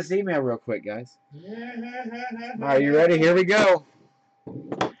me answer this email real quick, guys. All right, you ready? Here we go.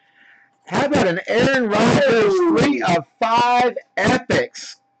 How about an Aaron Rodgers 3 of 5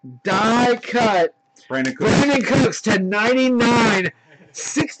 epics die cut? Brandon Cooks. Brandon Cooks to 99.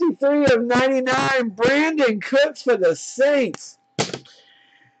 63 of 99. Brandon Cooks for the Saints.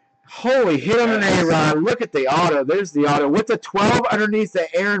 Holy hit on an A-Rod. Look at the auto. There's the auto with the 12 underneath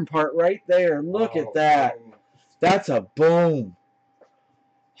the Aaron part right there. Look at that. That's a boom.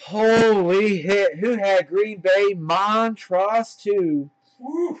 Holy hit. Who had Green Bay? Montross 2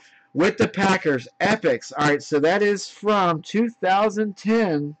 with the Packers. Epics. All right, so that is from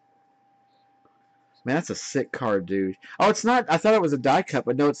 2010. Man, that's a sick card, dude. Oh, it's not. I thought it was a die cut,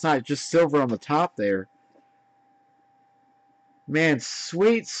 but no, it's not. It's just silver on the top there. Man,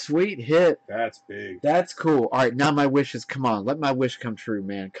 sweet, sweet hit. That's big. That's cool. All right, now my wishes. Come on. Let my wish come true,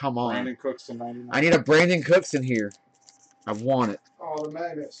 man. Come on. Brandon Cooks to 99. I need a Brandon Cooks in here. I want it. Oh, the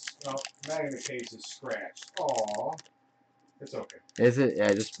magnet case is scratched. Aw. It's okay. Is it?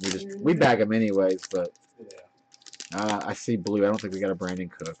 Yeah, we bag them anyways, but yeah. I see blue. I don't think we got a Brandon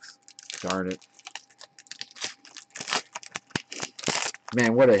Cooks. Darn it.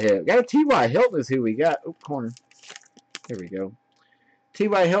 Man, what a hit. Got a T.Y. Hilton is who we got. Oh, corner. Here we go.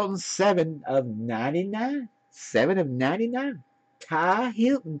 T.Y. Hilton, 7 of 99. 7 of 99. Ty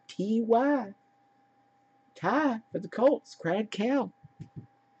Hilton, T.Y. Ty for the Colts. Crad count.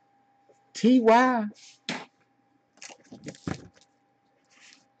 T.Y.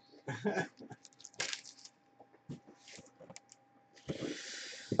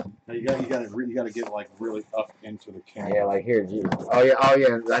 You got to get like really up into the camera. Yeah, like here, geez. Oh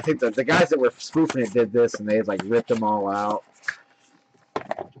yeah. I think the guys that were spoofing it did this, and they like ripped them all out.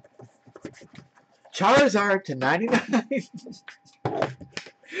 Charizard to 99.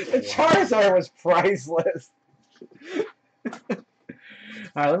 The Charizard was priceless.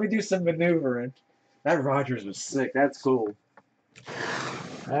 All right, let me do some maneuvering. That Rogers was sick. That's cool.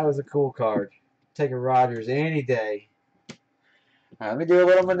 That was a cool card. Take a Rogers any day. All right, let me do a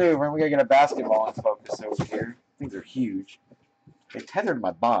little maneuvering. We gotta get a basketball in focus over here. Things are huge. They tethered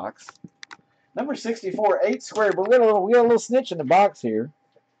my box. Number 64, 8 square. But we got a little snitch in the box here.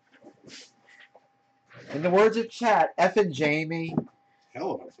 In the words of chat, effing Jamie.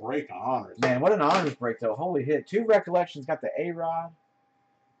 Hell of a break on honors. Man, what an honors break though. Holy hit. 2 recollections. Got the A-Rod.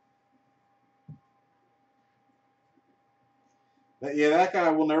 Yeah, that guy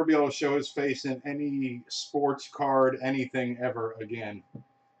will never be able to show his face in any sports card, anything ever again.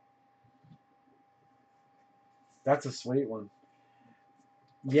 That's a sweet one.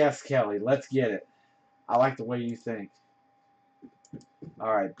 Yes, Kelly, let's get it. I like the way you think.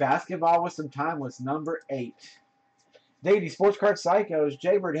 All right, basketball with some time was number 8. Davey, Sports Card Psychos,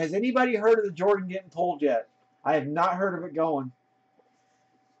 Jaybird, has anybody heard of the Jordan getting pulled yet? I have not heard of it going.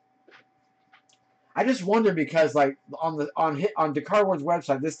 I just wonder because like on DeCarWard's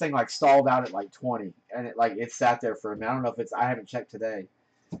website, this thing like stalled out at like 20, and it sat there for a minute. I don't know if it's I haven't checked today,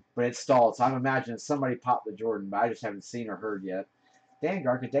 but it stalled. So I'm imagining somebody popped the Jordan, but I just haven't seen or heard yet. Dan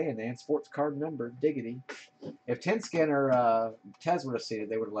Garkaday and Sports Card Member, diggity. If Tinskin or Tez would have seen it,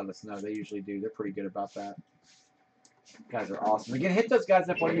 they would have let us know. They usually do. They're pretty good about that. Guys are awesome. Again, hit those guys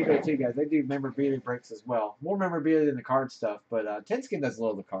up on eBay too, guys. They do memorabilia breaks as well. More memorabilia than the card stuff, but Tinskin does a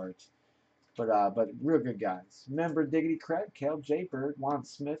little of the cards. But real good guys. Member Diggity Craig, Kel J. Bird, Juan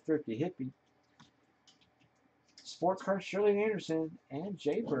Smith, Thrifty Hippie, Sports Card Shirley Anderson, and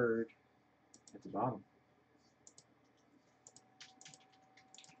J. Bird at the bottom.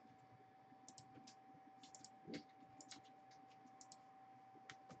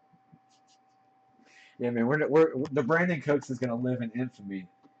 Yeah, man, we're the Brandon Cooks is gonna live in infamy.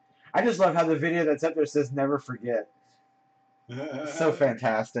 I just love how the video that's up there says "Never forget." So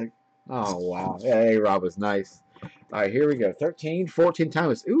fantastic. Oh wow, yeah, A-Rob was nice. All right, here we go. 13, 14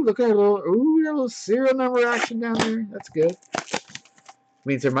 times. Ooh, look at that little serial number action down there. That's good.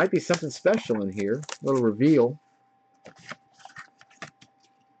 Means there might be something special in here. A little reveal.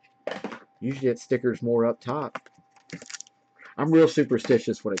 Usually that sticker's more up top. I'm real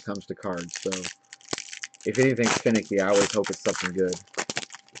superstitious when it comes to cards, so if anything's finicky, I always hope it's something good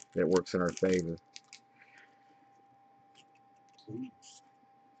that works in our favor.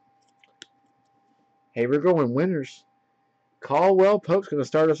 Hey, we're going winners. Caldwell Pope's going to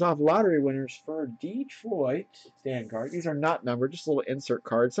start us off lottery winners for Detroit. Dan card. These are not numbered, just a little insert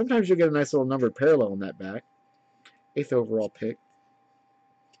cards. Sometimes you'll get a nice little numbered parallel in that back. 8th overall pick.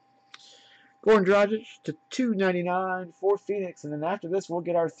 Goran Dragic to 299 for Phoenix. And then after this, we'll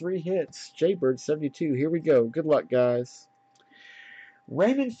get our 3 hits. Jaybird 72. Here we go. Good luck, guys.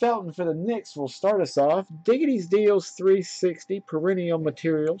 Raymond Felton for the Knicks will start us off. Diggity's Deals 360. Perennial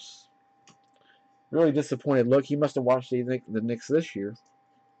Materials. Really disappointed look. He must have watched the Knicks this year.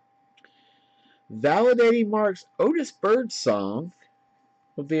 Validating Marks Otis Birdsong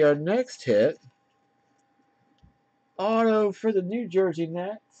will be our next hit. Auto for the New Jersey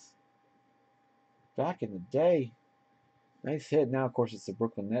Nets. Back in the day. Nice hit. Now, of course, it's the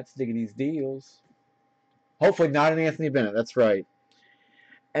Brooklyn Nets. Diggity's Deals. Hopefully not an Anthony Bennett. That's right.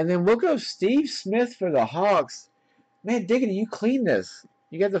 And then we'll go Steve Smith for the Hawks. Man, Diggity, you cleaned this.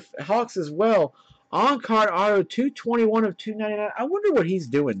 You got the Hawks as well. On-card auto, 221 of 299. I wonder what he's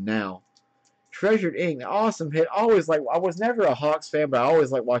doing now. Treasured Ink, awesome hit. Always like I was never a Hawks fan, but I always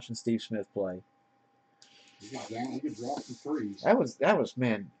like watching Steve Smith play. He could drop some threes. That was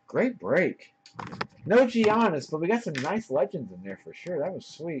man, great break. No Giannis, but we got some nice legends in there for sure. That was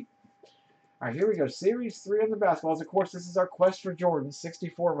sweet. All right, here we go. Series 3 on the basketballs. Of course, this is our quest for Jordan,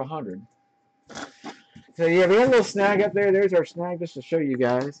 64 of 100. So, yeah, we got a little snag up there. There's our snag just to show you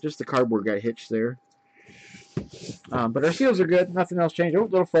guys. Just the cardboard got hitched there. But our seals are good. Nothing else changed. Oh, a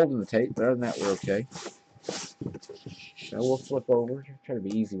little fold in the tape. But other than that, we're okay. So we'll flip over. Try to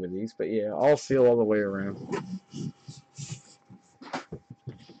be easy with these. But, yeah, all seal all the way around.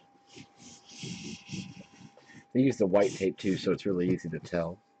 They use the white tape, too, so it's really easy to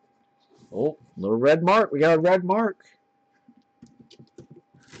tell. Oh, little red mark. We got a red mark.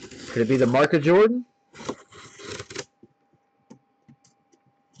 Could it be the mark of Jordan?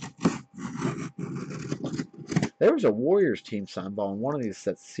 There was a Warriors team signed ball in one of these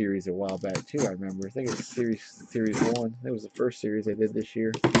set series a while back too. I remember. I think it was series 1. That was the first series they did this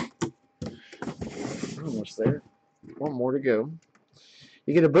year. Almost there. One more to go.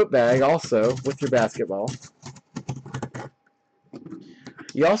 You get a book bag also with your basketball.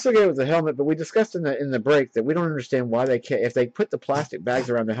 You also get it with the helmet, but we discussed in the break that we don't understand why they can't. If they put the plastic bags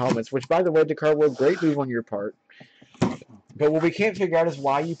around the helmets, which by the way, DeCarlo, great move on your part. But what we can't figure out is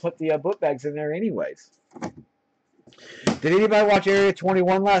why you put the book bags in there anyways. Did anybody watch Area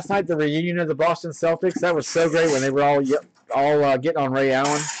 21 last night? The reunion of the Boston Celtics. That was so great when they were all getting on Ray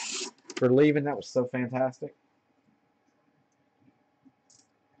Allen for leaving. That was so fantastic.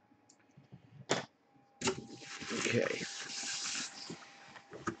 Okay.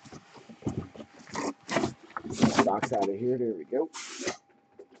 Box out of here. There we go.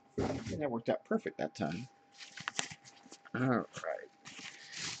 And that worked out perfect that time. All right.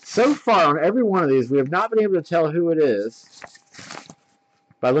 So far on every one of these, we have not been able to tell who it is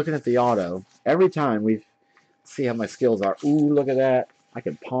by looking at the auto. Every time we see how my skills are. Ooh, look at that. I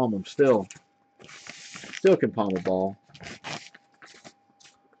can palm them still. Still can palm a ball.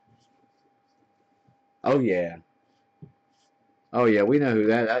 Oh, yeah. Oh, yeah, we know who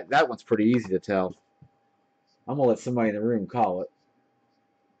that one's pretty easy to tell. I'm going to let somebody in the room call it.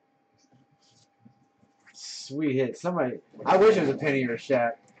 Sweet hit. Somebody, I wish it was a Penny or a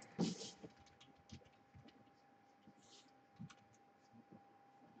Shaq.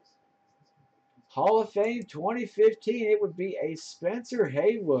 Hall of Fame 2015, it would be a Spencer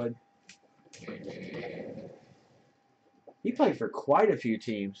Haywood. He played for quite a few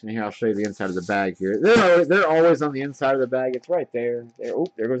teams. And here, I'll show you the inside of the bag here. They're always on the inside of the bag. It's right there. Oh,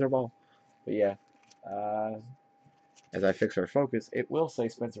 there goes our ball. But yeah, as I fix our focus, it will say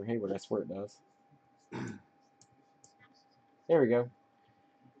Spencer Haywood. I swear it does. There we go.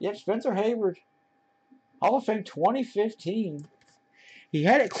 Yep, Spencer Haywood. Hall of Fame 2015. He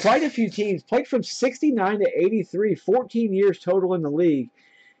had quite a few teams. Played from 69 to 83. 14 years total in the league.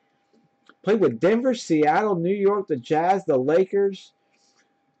 Played with Denver, Seattle, New York, the Jazz, the Lakers,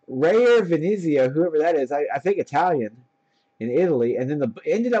 Rayer Venezia, whoever that is. I think Italian in Italy. And then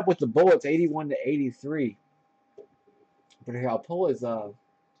ended up with the Bullets 81 to 83. But here, I'll pull his... let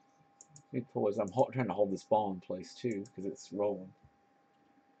me pull his... I'm trying to hold this ball in place, too, because it's rolling.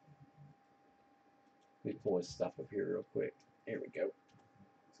 Let me pull his stuff up here real quick. There we go.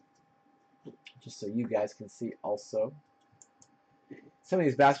 Just so you guys can see also. Some of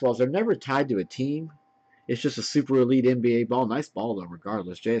these basketballs are never tied to a team. It's just a super elite NBA ball. Nice ball, though,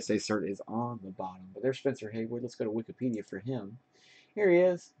 regardless. JSA cert is on the bottom. But there's Spencer Haywood. Let's go to Wikipedia for him. Here he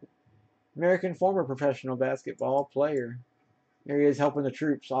is. American former professional basketball player. Here he is helping the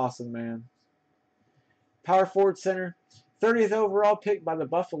troops. Awesome, man. Power forward center. 30th overall pick by the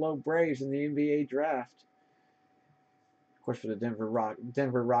Buffalo Braves in the NBA draft. Of course, for the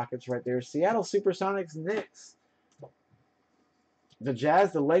Denver Rockets right there. Seattle Supersonics, Knicks. The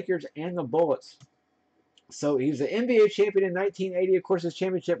Jazz, the Lakers, and the Bullets. So he was the NBA champion in 1980. Of course, his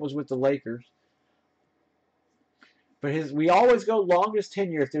championship was with the Lakers. But we always go longest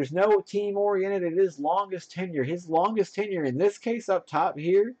tenure. If there's no team oriented, it is longest tenure. His longest tenure in this case up top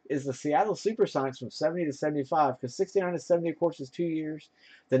here is the Seattle Supersonics from 70 to 75. Because 69 to 70, of course, is 2 years.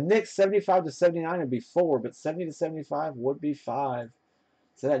 The Knicks, 75 to 79 would be 4. But 70 to 75 would be 5.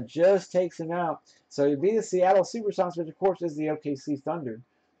 So that just takes him out. So it'd be the Seattle Supersonics, which of course is the OKC Thunder.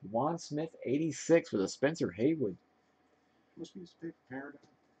 Juan Smith, 86 with a Spencer Haywood. Must be paper Paradigm.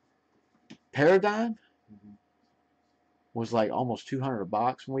 Paradigm? Mm-hmm. Was like almost $200 a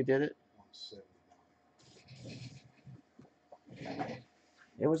box when we did it.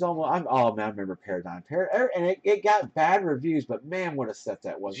 It was almost. Oh man, I remember Paradigm. And it got bad reviews, but man, what a set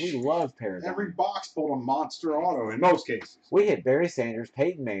that was. We loved Paradigm. Every box pulled a monster auto in most cases. We hit Barry Sanders,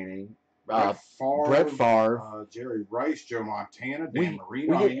 Peyton Manning, Brett Favre, Jerry Rice, Joe Montana, Dan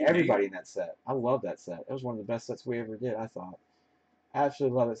Marino. We hit everybody in that set. I love that set. It was one of the best sets we ever did. I thought. I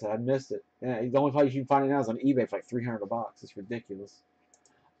absolutely love that set. I missed it. And the only place you can find it now is on eBay for like $300 a box. It's ridiculous.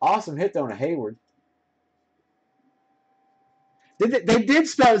 Awesome hit though on a Hayward. They did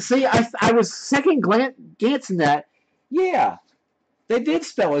spell. See, I was second glancing that. Yeah, they did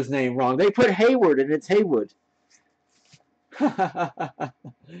spell his name wrong. They put Hayward and it's Haywood.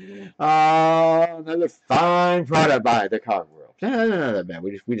 Another fine product by the card world. No, that bad.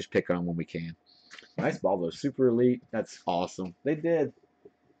 We just pick on when we can. Nice ball though, super elite. That's awesome. They did.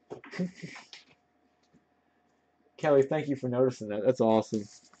 Kelly, thank you for noticing that. That's awesome.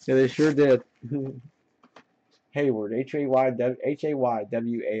 Yeah, they sure did. Hayward, Hayward.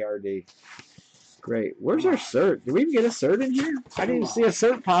 Great. Where's our cert? Did we even get a cert in here? I didn't even see a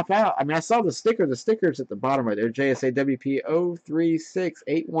cert pop out. I mean, I saw the sticker. The sticker's at the bottom right there. JSA WP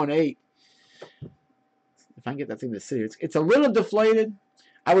 036818. If I can get that thing to sit here. It's a little deflated.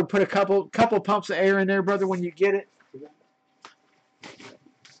 I would put a couple pumps of air in there, brother, when you get it.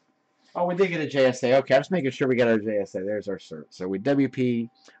 Oh, we did get a JSA. Okay, I'm just making sure we got our JSA. There's our cert. So we WP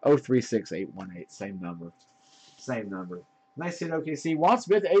 036818. Same number. Same number. Nice hit, OKC. Walt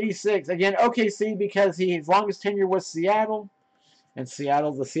Smith, 86. Again, OKC because his longest tenure was Seattle. And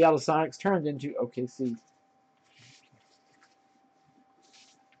Seattle, the Seattle Sonics turned into OKC.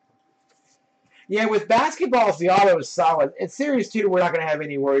 Yeah, with basketballs, the auto is solid. In Series 2, we're not going to have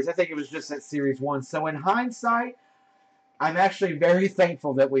any worries. I think it was just at Series 1. So in hindsight, I'm actually very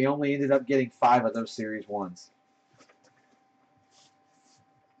thankful that we only ended up getting 5 of those Series 1s.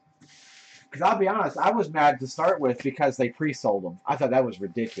 Because I'll be honest, I was mad to start with because they pre-sold them. I thought that was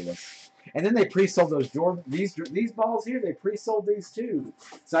ridiculous. And then they pre-sold those Jordan, these balls here, they pre-sold these too.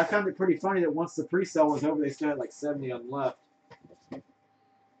 So I found it pretty funny that once the pre-sale was over, they still had like 70 of them left.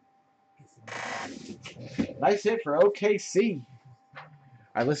 Nice hit for OKC. All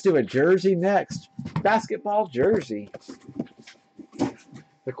right, let's do a jersey next. Basketball jersey.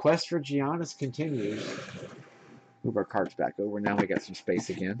 The quest for Giannis continues. Move our cards back over. Now we got some space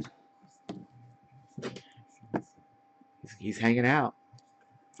again. He's hanging out.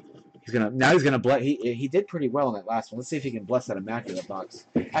 He's gonna bless. He did pretty well in that last one. Let's see if he can bless that immaculate box.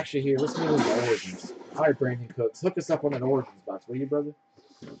 Actually, here, let's move the Origins. All right, Brandon Cooks, hook us up on that Origins box, will you, brother?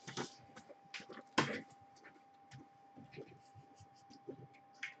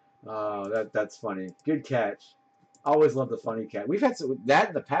 Oh, that's funny. Good catch. Always love the funny catch. We've had that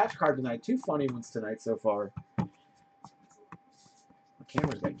and the patch card tonight. 2 funny ones tonight so far. The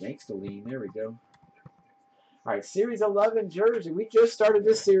camera's got gangsta lean. There we go. All right, Series 11 jersey. We just started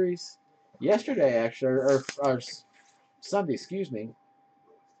this series yesterday, actually, or Sunday, excuse me.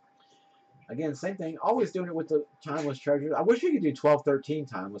 Again, same thing. Always doing it with the timeless treasures. I wish we could do 12, 13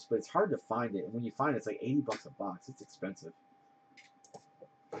 timeless, but it's hard to find it. And when you find it, it's like 80 bucks a box. It's expensive.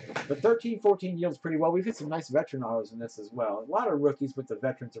 But 13, 14 yields pretty well. We've hit some nice veteran autos in this as well. A lot of rookies, but the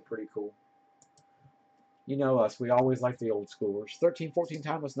veterans are pretty cool. You know us. We always like the old schoolers. 13, 14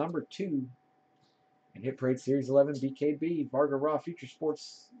 timeless number 2. And Hit Parade Series 11, BKB, Varga Raw, Future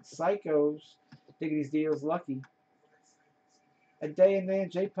Sports, Psychos, Diggity's Deals, Lucky. A Day and Man,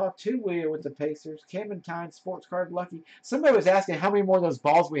 J-Pop 2-wheel with the Pacers, Clementine, Sports Card, Lucky. Somebody was asking how many more of those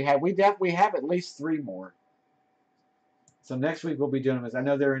balls we had. We have at least 3 more. So next week we'll be doing them. I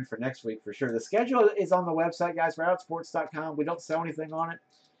know they're in for next week for sure. The schedule is on the website, guys, RoutSports.com. We don't sell anything on it.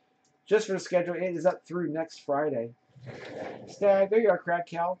 Just for the schedule, it is up through next Friday. Stag, there you are, Crab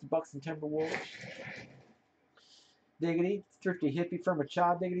Cal, the Bucks and Timberwolves. Diggity, Thrifty Hippie, Firma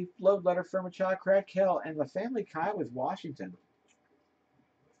Diggity, Load Letter, Firma Crab Cal, and the Family Kai with Washington.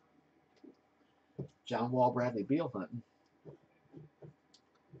 John Wall, Bradley Beal hunting.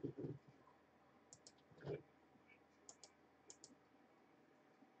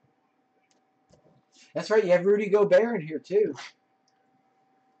 That's right, you have Rudy Gobert in here too.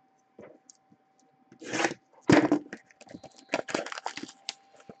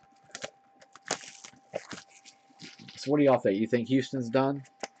 So what do y'all think? You think Houston's done?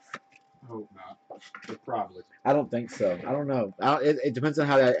 I hope not. But probably. I don't think so. I don't know. It depends on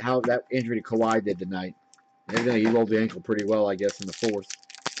how that injury to Kawhi did tonight. He rolled the ankle pretty well, I guess, in the 4th.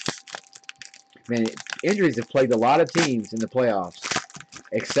 Man, injuries have plagued a lot of teams in the playoffs,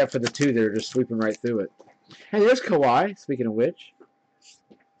 except for the 2 that are just sweeping right through it. Hey, there's Kawhi, speaking of which.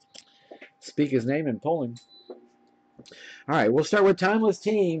 Speak his name and pull him. All right, we'll start with timeless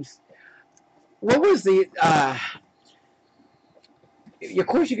teams. What was the... of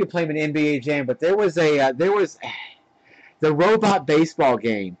course you could play him in NBA Jam, but there was the robot baseball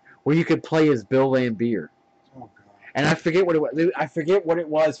game where you could play as Bill Laimbeer. Oh, God. And I forget what it was. I forget what it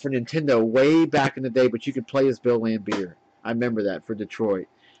was for Nintendo way back in the day, but you could play as Bill Laimbeer. I remember that for Detroit.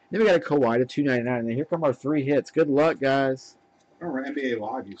 Then we got a Kawhi to $2.99, and then here come our 3 hits. Good luck, guys. I remember NBA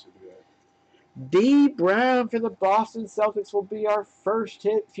Live used to do that. D. Brown for the Boston Celtics will be our first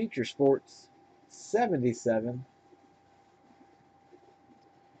hit. Future Sports, 77.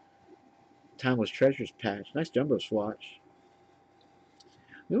 Timeless Treasures patch. Nice jumbo swatch.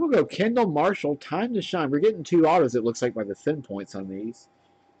 Then we'll go Kendall Marshall, Time to Shine. We're getting 2 autos, it looks like, by the thin points on these.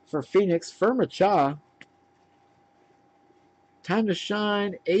 For Phoenix, Firma Cha. Time to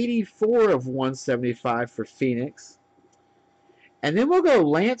Shine, 84 of 175 for Phoenix. And then we'll go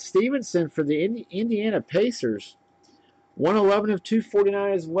Lance Stevenson for the Indiana Pacers. 111 of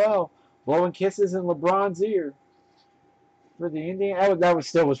 249 as well. Blowing kisses in LeBron's ear. For the Indiana, that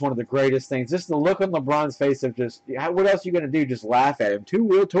still was one of the greatest things. Just the look on LeBron's face of just, what else are you going to do? Just laugh at him.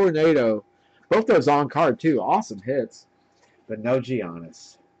 2-wheel tornado. Both those on card, too. Awesome hits. But no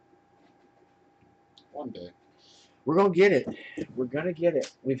Giannis. One day. We're gonna get it. We're gonna get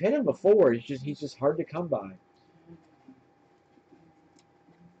it. We've hit him before. He's just hard to come by.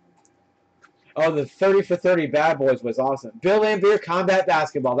 Oh, the 30 for 30 Bad Boys was awesome. Bill Lambier Combat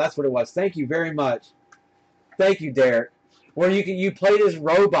Basketball. That's what it was. Thank you very much. Thank you, Derek. Where you played as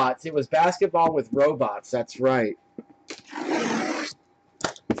robots. It was basketball with robots. That's right.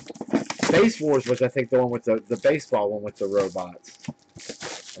 Base Wars was, I think, the one with the baseball one with the robots.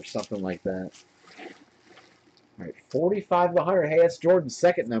 Or something like that. All right, 45 to 100. Hey, that's Jordan's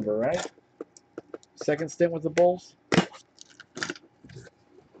second number, right? Second stint with the Bulls.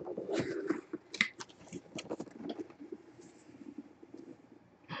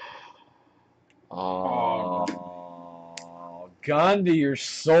 Oh, gun to your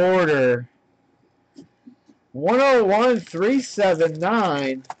sorter.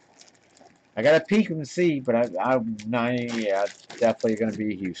 101,379. I got to peek and see, but I'm 90. Yeah, definitely going to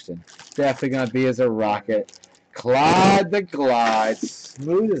be Houston. Definitely going to be as a Rocket. Clyde the Glide.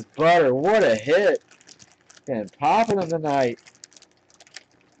 Smooth as butter. What a hit. And popping them tonight.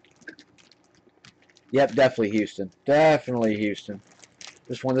 Yep, definitely Houston. Definitely Houston.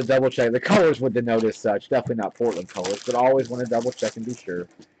 Just wanted to double check. The colors would denote as such. Definitely not Portland colors, but always want to double check and be sure.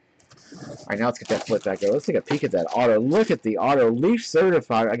 All right, now let's get that flip back over. Let's take a peek at that auto. Look at the auto. Leaf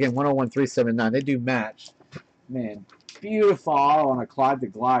certified. Again, 101,379. They do match. Man, beautiful auto on a Clyde the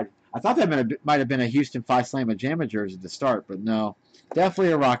Glide. I thought that might have been a Houston 5 Slamma Jamma jersey to start, but no.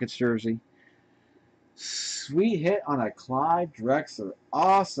 Definitely a Rockets jersey. Sweet hit on a Clyde Drexler.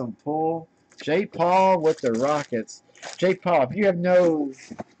 Awesome pull. J. Paul with the Rockets. J. Paul, if you have no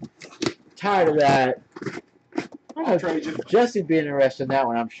tie to that, I'll trade you. Jesse'd be interested in that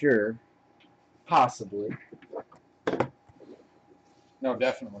one, I'm sure. Possibly. No,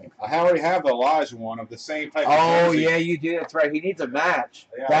 definitely. I already have the Elijah one of the same type of Oh, jersey. yeah, you do. That's right. He needs a match.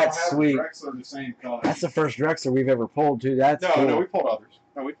 Yeah, That's I don't have sweet. Drexler the same color. That's the first Drexler we've ever pulled, too. That's No, cool. no, we pulled others.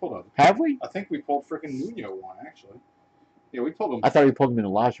 No, we pulled others. Have we? I think we pulled freaking Nuno one, actually. Yeah, we pulled them. I thought we pulled him in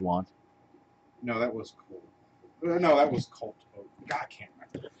Olajuwon. No, that was Colt. No, that was Colt. God, I can't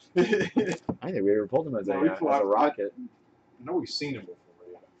remember. I think we ever pulled him as, No, we as pulled a out- Rocket. I know we've seen him before.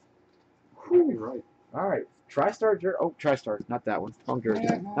 Yeah. You're right. All right. TriStar jersey. Oh, TriStar. Not that one. Wrong jersey.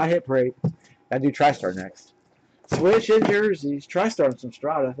 Yeah. Not Hit Parade. Gotta do TriStar next. Switch in jerseys. TriStar and some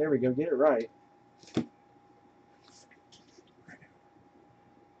Strata. There we go. Get it right.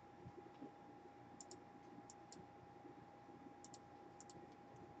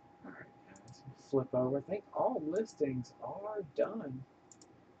 All right, guys. Flip over. I think all listings are done.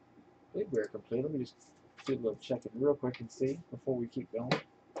 I believe we're complete. Let me just do a little check-in real quick and see before we keep going.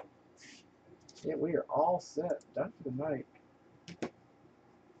 Yeah, we are all set. Done for the night.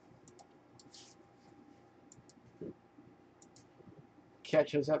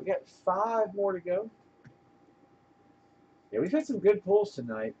 Catch us up. We got 5 more to go. Yeah, we've had some good pulls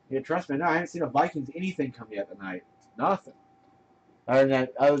tonight. Yeah, trust me. No, I haven't seen a Vikings anything come yet tonight. Nothing. Other than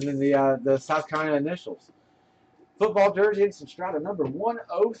the South Carolina initials. Football jersey and some Strata number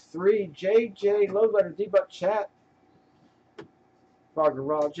 103. JJ load letter debug chat. Barger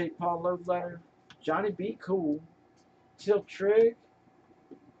Raw J Paul load letter. Johnny B Cool. Till Trig.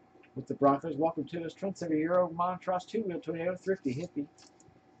 With the Broncos. Welcome to us. Trendsetter Euro Montrose 2-wheel Toyota Thrifty Hippie.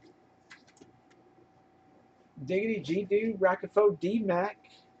 Diggity G Dude, Rackafo D Mac,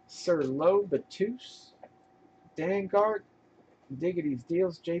 Sir Low Batus, Dangard, Diggity's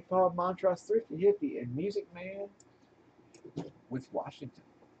Deals, J Paul, Montrose, Thrifty Hippie, and Music Man with Washington.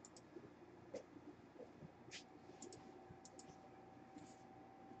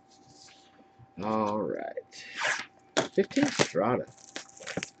 All right. 15 Strata.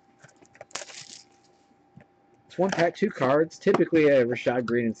 It's one pack, 2 cards. Typically, Rashad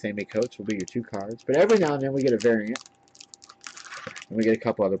Green and Sammy Coates will be your 2 cards, but every now and then we get a variant. And we get a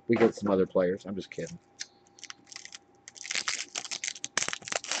couple other, we get some other players. I'm just kidding.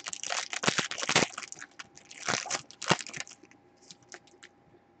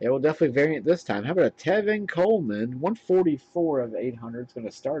 Yeah, we'll definitely variant this time. How about a Tevin Coleman, 144 of 800. It's going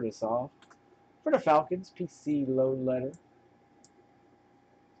to start us off for the Falcons. PC load letter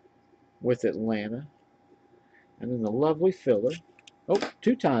with Atlanta. And then the lovely filler. Oh,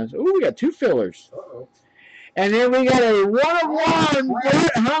 2 times. Oh, we got 2 fillers. Uh-oh. And then we got a 1-of-1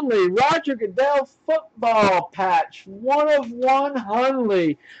 Brett Hundley, Roger Goodell football patch. 1-of-1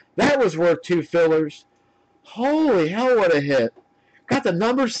 Hundley. That was worth 2 fillers. Holy hell, what a hit. Got the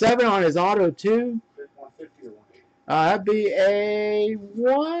number 7 on his auto, too. 150 or 180? That'd be a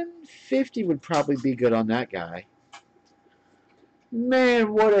 150 would probably be good on that guy.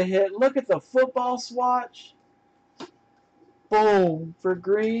 Man, what a hit. Look at the football swatch. Boom for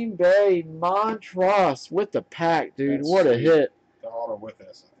Green Bay. Montross with the pack, dude. That's What a sweet. hit. The auto with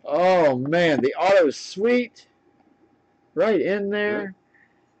us. Oh, man. The auto is sweet. Right in there.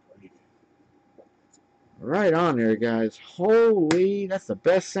 Right on there, guys. Holy, that's the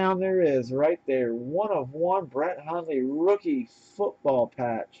best sound there is right there. 1 of 1 Brett Hundley rookie football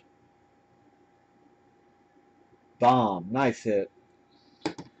patch. Bomb. Nice hit.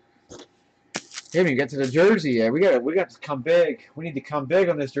 Haven't even get to the jersey yet. We got to come big. We need to come big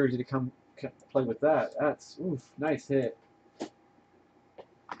on this jersey to come play with that. That's nice hit.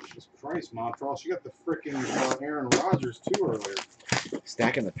 Jesus Christ, Montross, you got the freaking Aaron Rodgers too earlier.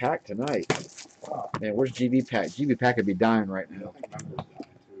 Stacking the pack tonight. Wow. Man, where's GB Pack? GB Pack would be dying right now. I think Member's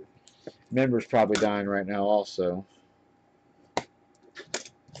dying too. Member's probably dying right now also.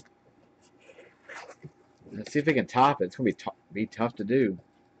 Let's see if we can top it. It's going to be tough to do.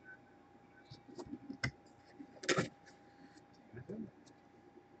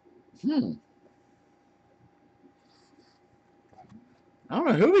 I don't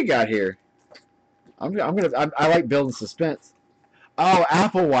know who we got here. I like building suspense. Oh,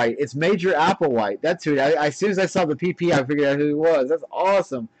 Applewhite. It's Major Applewhite. That's who. As soon as I saw the PP, I figured out who he was. That's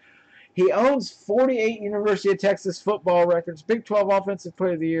awesome. He owns 48 University of Texas football records, Big 12 Offensive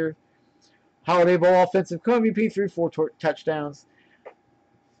Player of the Year, Holiday Bowl Offensive Co-MVP, 3 4 touchdowns.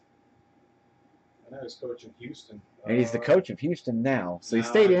 I know he's coaching Houston. And he's the coach of Houston now. So he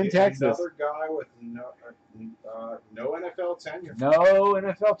stayed in Texas. Another guy with no NFL tenure. No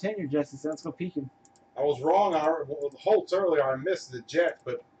NFL tenure, Jesse. So let's go peek him. I was wrong on Holtz earlier. I missed the jet,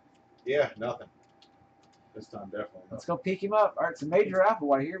 but yeah, nothing. This time, definitely nothing. Let's go peek him up. All right, so Major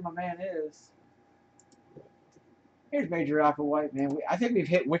Applewhite. Here my man is. Here's Major Applewhite, man. I think we've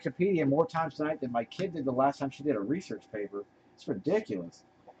hit Wikipedia more times tonight than my kid did the last time she did a research paper. It's ridiculous.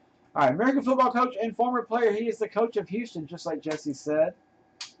 All right, American football coach and former player. He is the coach of Houston, just like Jesse said.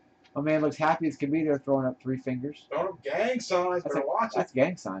 My man looks happy as can be there, throwing up 3 fingers. Throwing up gang signs. Better watch it. That's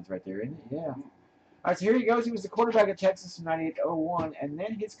gang signs right there, isn't it? Yeah. All right, so here he goes. He was the quarterback at Texas from 98 to 01, and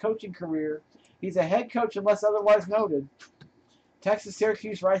then his coaching career. He's a head coach unless otherwise noted. Texas,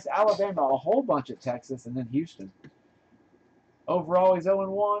 Syracuse, Rice, Alabama, a whole bunch at Texas, and then Houston. Overall, he's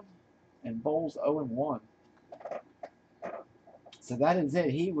 0-1, and Bowles 0-1. So that is it.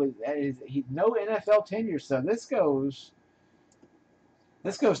 He no NFL tenure. So this goes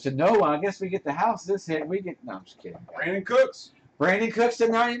to no one. I guess we get the house this hit. We get no. I'm just kidding. Brandon Cooks. Brandon Cooks to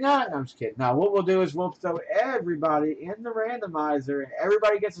 99. No, I'm just kidding. Now what we'll do is we'll throw everybody in the randomizer, and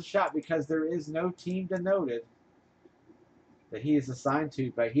everybody gets a shot because there is no team denoted that he is assigned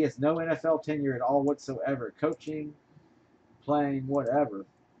to, but he has no NFL tenure at all whatsoever. Coaching, playing, whatever.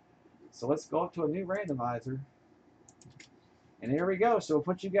 So let's go up to a new randomizer. And here we go. So we'll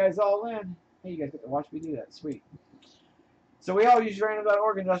put you guys all in. Hey, you guys get to watch me do that. Sweet. So we all use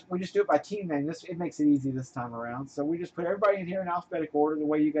random.org, and we just do it by team name. It makes it easy this time around. So we just put everybody in here in alphabetical order, the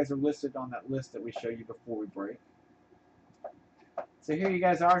way you guys are listed on that list that we show you before we break. So here you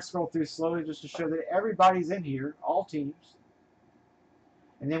guys are. Scroll through slowly just to show that everybody's in here, all teams.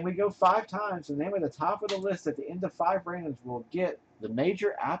 And then we go 5 times. The name of the top of the list at the end of 5 randoms will get the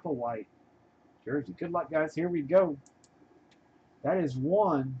Major Applewhite jersey. Good luck, guys. Here we go. That is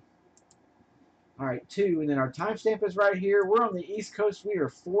 1. All right, 2. And then our timestamp is right here. We're on the East Coast. We are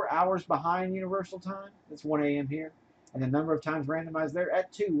 4 hours behind Universal Time. It's 1 a.m. here. And the number of times randomized there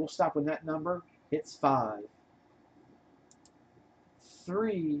at 2. We'll stop when that number hits 5.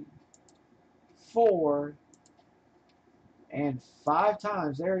 3, 4, and 5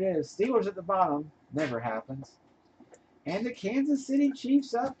 times. There it is. Steelers at the bottom. Never happens. And the Kansas City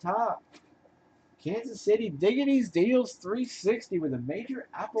Chiefs up top. Kansas City Diggity's Deals 360 with a Major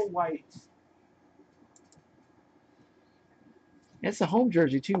Applewhite. It's a home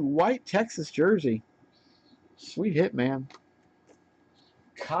jersey too. White Texas jersey. Sweet hit, man.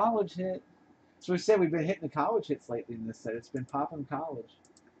 College hit. So we said we've been hitting the college hits lately in this set. It's been popping college.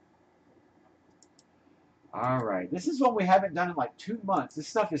 All right. This is one we haven't done in like 2 months. This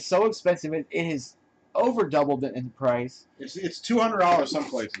stuff is so expensive. It has over doubled in price. It's $200 some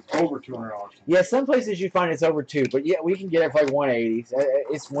places. Over $200. Yeah, some places you find it's over 2, but yeah, we can get it for like 180.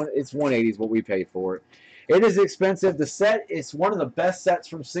 It's 180 is what we paid for it. It is expensive. The set is one of the best sets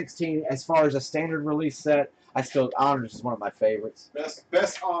from 16 as far as a standard release set. Honors is one of my favorites.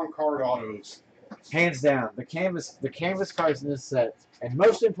 Best on card autos. Hands down, the canvas cards in this set. And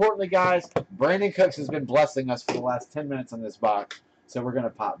most importantly, guys, Brandon Cooks has been blessing us for the last 10 minutes on this box. So we're going to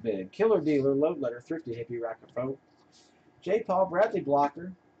pop big. Killer Dealer, Load Letter, Thrifty Hippie, Racket Folk. J. Paul, Bradley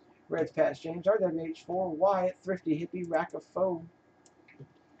Blocker, Reds Patch James, RWH4, Wyatt, Thrifty Hippie, Racket Folk.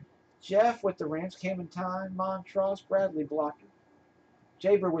 Jeff with the Rams came in time. Montrose, Bradley blocker.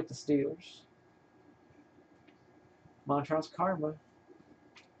 Jaber with the Steelers. Montrose Karma.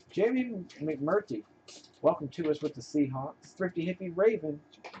 Jamie McMurty, welcome to us with the Seahawks. Thrifty Hippie Raven.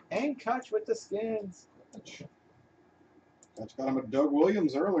 And Kutch with the Skins. That's got him at Doug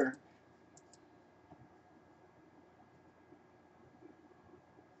Williams earlier.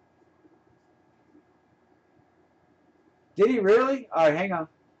 Did he really? All right, hang on.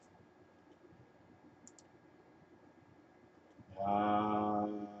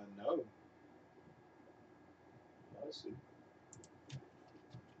 No. Let's see.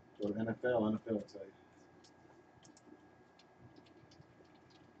 Go to NFL will tell you.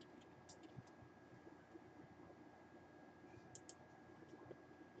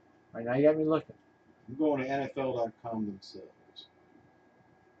 All right, now you got me looking. I'm going to NFL.com themselves.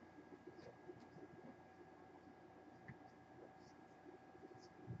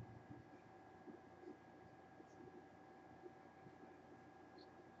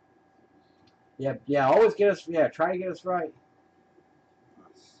 Yeah, always get us, try to get us right.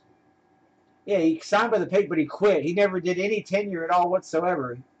 Yeah, he signed by the paper, but he quit. He never did any tenure at all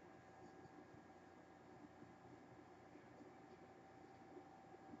whatsoever.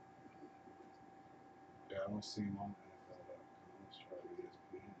 Yeah, I don't see him on NFL.com. Let's try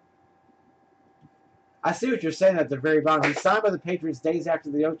ESPN. I see what you're saying at the very bottom. He signed by the Patriots days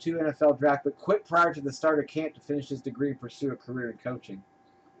after the 02 NFL draft, but quit prior to the start of camp to finish his degree and pursue a career in coaching.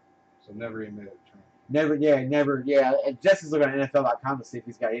 So never even made a turn. Never. And Jesse's looking at NFL.com to see if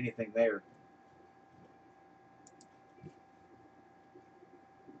he's got anything there.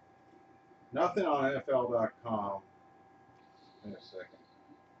 Nothing on NFL.com. In a second.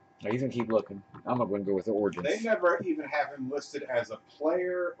 He's going to keep looking. I'm not going to go with the origins. They never even have him listed as a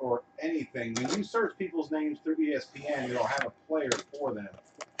player or anything. When you search people's names through ESPN, you don't have a player for them.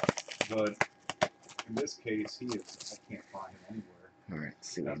 But in this case, I can't find him anywhere. All right, let's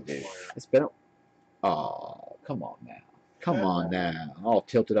see what I can do. It's been come on now. Come on now. All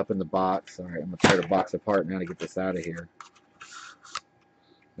tilted up in the box. All right, I'm going to tear the box apart now to get this out of here.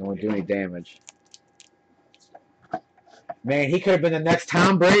 Don't want to do any damage. Man, he could have been the next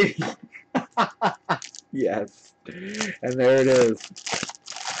Tom Brady. Yes. And there it is.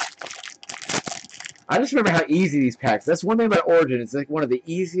 I just remember how easy these packs. That's one thing about Origin. It's like one of the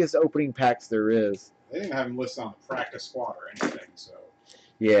easiest opening packs there is. They didn't have him listed on the practice squad or anything, so.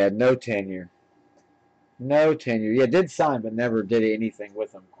 Yeah, no tenure. No tenure. Yeah, did sign, but never did anything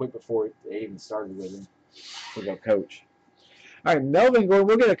with him. Quit before they even started with him to go coach. All right, Melvin Gordon,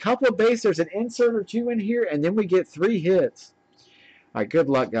 we'll get a couple of base. There's an insert or two in here, and then we get 3 hits. All right, good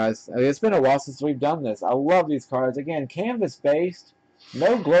luck, guys. I mean, it's been a while since we've done this. I love these cards. Again, canvas-based.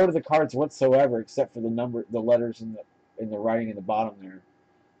 No glow to the cards whatsoever, except for the letters in the writing in the bottom there.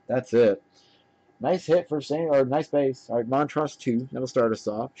 That's it. Nice hit for nice base. All right, Montrose 2. That'll start us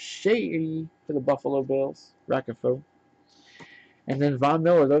off. Shady for the Buffalo Bills. Racafo. And then Von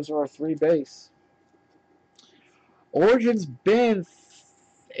Miller. Those are our 3 base. Origins Ben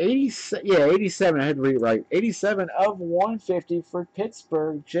 87. I had to read it right. 87 of 150 for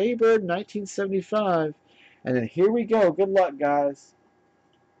Pittsburgh. Jaybird 1975. And then here we go. Good luck, guys.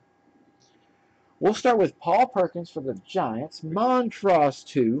 We'll start with Paul Perkins for the Giants. Montrose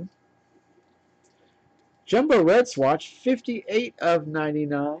 2. Jumbo Red Swatch 58 of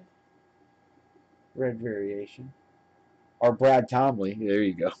 99. Red variation. Or Brad Tomley. There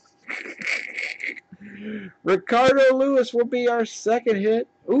you go. Ricardo Lewis will be our second hit.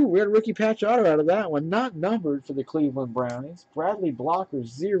 Ooh, we had a rookie patch auto out of that one. Not numbered for the Cleveland Brownies. Bradley Blocker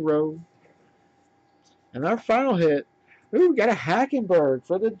 0. And our final hit. Ooh, we got a Hackenberg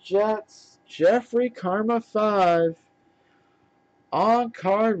for the Jets. Jeffrey Karma 5. On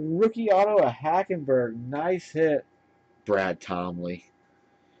card rookie auto, a Hackenberg. Nice hit. Brad Tomley.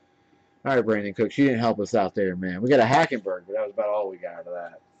 All right, Brandon Cooks, you didn't help us out there, man. We got a Hackenberg, but that was about all we got out of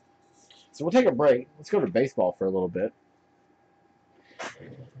that. So we'll take a break. Let's go to baseball for a little bit.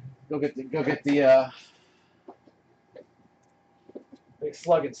 Go get the big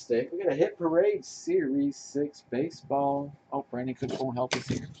slugging stick. We got a Hit Parade Series 6 baseball. Oh, Brandon Cooks won't help us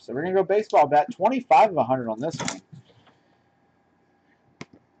here. So we're gonna go baseball bat. 25 of 100 on this one.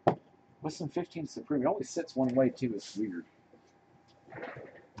 With some 15 Supreme. It only sits one way too. It's weird.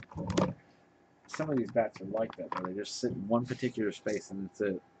 Some of these bats are like that, where they just sit in one particular space and that's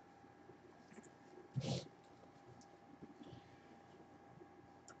it.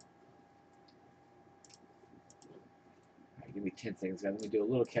 Right, give me 10 seconds, guys. Let me do a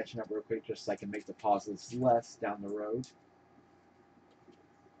little catching up real quick just so I can make the pauses less down the road.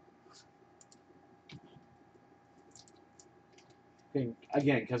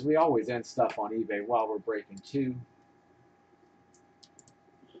 Again, because we always end stuff on eBay while we're breaking too.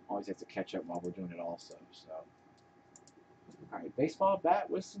 Always have to catch up while we're doing it also. So, all right, baseball bat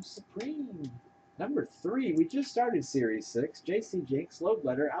with some Supreme. Number 3. We just started Series 6. J.C. Jinx, load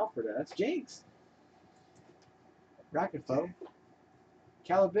letter, Alfreda. That's Jinx. Racketfo.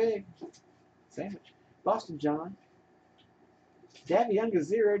 Calabig. Sandwich. Boston John. Davy Younga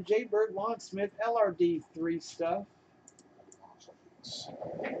 0. J-Bird, Lon Smith, LRD 3 stuff.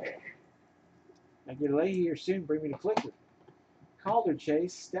 I get a lay here soon. Bring me to Clifford. Calder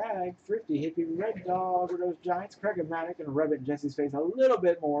Chase, Stag, Thrifty Hippie, Red Dog, for those Giants, Craig-O-Matic, and rub it in Jesse's face a little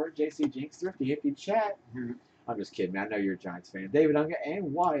bit more. JC Jinx, Thrifty Hippie, Chat. I'm just kidding, man. I know you're a Giants fan. David Unga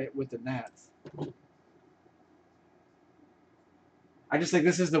and Wyatt with the Nats. I just think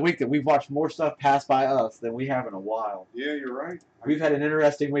this is the week that we've watched more stuff pass by us than we have in a while. Yeah, you're right. We've had an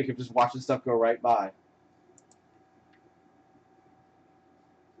interesting week of just watching stuff go right by.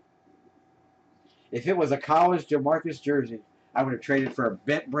 If it was a college Jamarcus jersey, I would have traded for a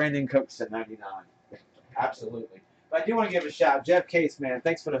bent Brandon Cooks at 99. Absolutely. But I do want to give a shout. Jeff Case, man,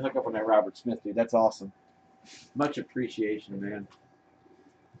 thanks for the hookup on that Robert Smith, dude. That's awesome. Much appreciation, man.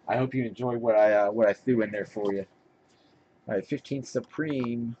 I hope you enjoy what I threw in there for you. All right, 15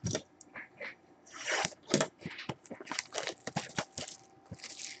 Supreme. All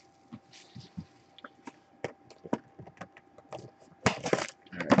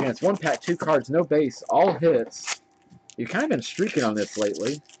right, again, it's 1 pack, 2 cards, no base, all hits. You've kind of been streaking on this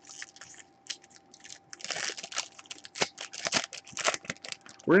lately.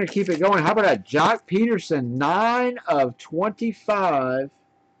 We're going to keep it going. How about a Jock Peterson, 9 of 25.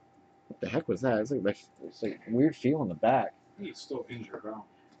 What the heck was that? It's like a weird feel in the back. He's still injured. I'm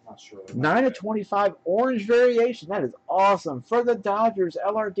not sure. 9 of 25, orange variation. That is awesome. For the Dodgers,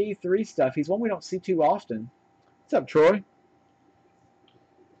 LRD 3 stuff. He's one we don't see too often. What's up, Troy?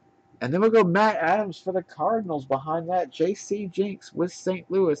 And then we'll go Matt Adams for the Cardinals behind that. J.C. Jinx with St.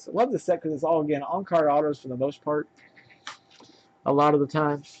 Louis. I love this set because it's all, again, on-card autos for the most part. A lot of the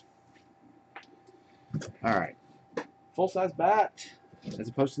times. All right. Full-size bat as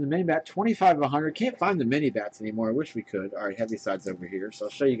opposed to the mini bat. 25 of 100. Can't find the mini bats anymore. I wish we could. All right, heavy side's over here. So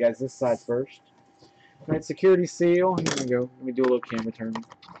I'll show you guys this side first. All right, security seal. Here we go. Let me do a little camera turn.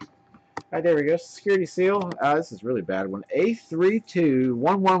 All right, there we go. Security seal. This is a really bad one.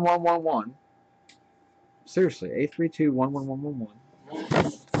 A32-11111. Seriously, A32-11111.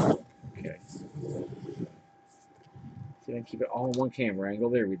 Okay. See, I can keep it all in one camera angle.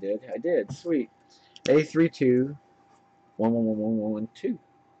 There we did. I did. Sweet. A32-1111112. All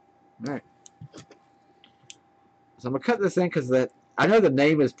right. So I'm gonna cut this in because I know the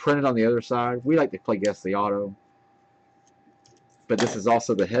name is printed on the other side. We like to play guess the auto. But this is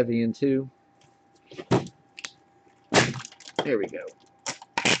also the heavy end too. There we go.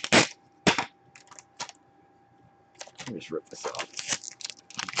 Let me just rip this off.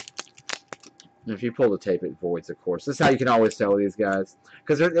 And if you pull the tape, it voids, of course. This is how you can always tell these guys.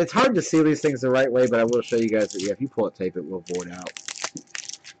 Because it's hard to seal these things the right way, but I will show you guys that, yeah, if you pull the tape, it will void out.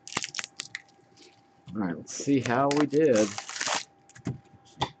 All right, let's see how we did.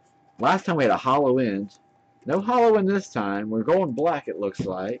 Last time we had a hollow end. No hollow in this time. We're going black, it looks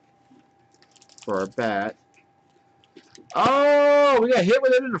like, for our bat. Oh, we got hit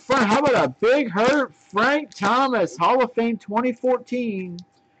with it in the front. How about a big hurt? Frank Thomas, Hall of Fame 2014.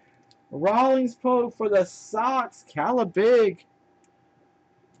 Rawlings poke for the Sox. Calabig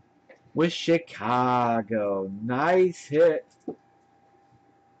with Chicago. Nice hit.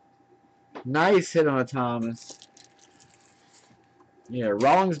 Nice hit on a Thomas. Yeah,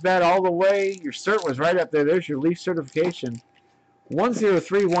 Rawlings bat all the way. Your cert was right up there. There's your Leaf certification.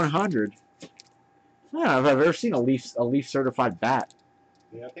 103-100. I don't know if I've ever seen a Leaf certified bat.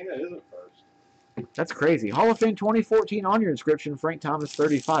 Yeah, I think that is a first. That's crazy. Hall of Fame 2014 on your inscription. Frank Thomas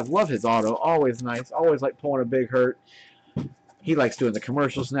 35. Love his auto. Always nice. Always like pulling a big hurt. He likes doing the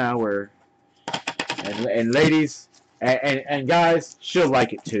commercials now where and ladies and guys, she'll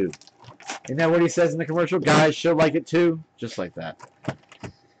like it too. Isn't that what he says in the commercial? Guys, she'll like it too. Just like that.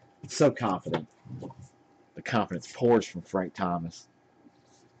 So confident. The confidence pours from Frank Thomas.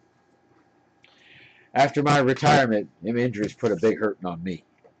 After my retirement, them injuries put a big hurting on me.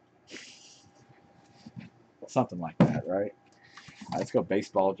 Something like that, right? Let's go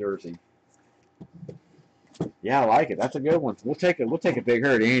baseball jersey. Yeah, I like it. That's a good one. We'll take a big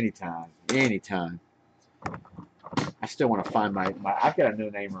hurt anytime. Anytime. I still want to find my I've got a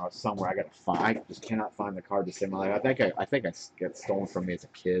new name somewhere. I got to find. I just cannot find the card to save my life. I think I got stolen from me as a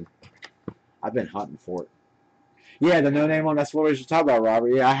kid. I've been hunting for it. Yeah, the no name one. That's what we should talk about, Robert.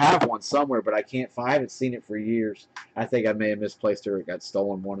 Yeah, I have one somewhere, but I can't find. I haven't seen it for years. I think I may have misplaced it or it got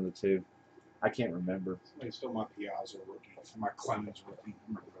stolen. One of the two. I can't remember. Somebody stole my Piazza rookie, my Clemens rookie.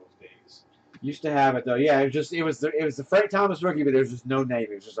 Remember those days? Used to have it though. Yeah, it was the Frank Thomas rookie, but there was just no name.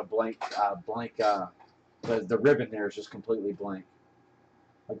 It was just a blank. The ribbon there is just completely blank.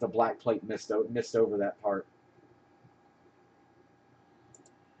 Like the black plate missed over that part.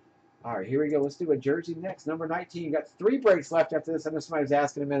 All right, here we go. Let's do a jersey next. Number 19. You got 3 breaks left after this. I know somebody was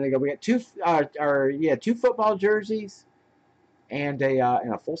asking a minute ago. We got two football jerseys and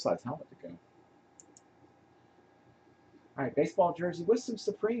a full size helmet to go. All right, baseball jersey with some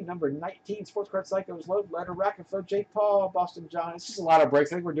Supreme, number 19. Sports Card Psychos, Load Letter, Rack and Flow, Jake Paul, Boston John. It's just a lot of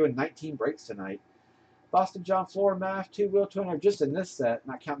breaks. I think we're doing 19 breaks tonight. Boston John, Floor Math, 2-wheel twinner, just in this set,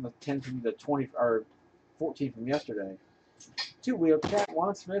 not counting the 10 from the 20 or 14 from yesterday. 2-wheel Chat,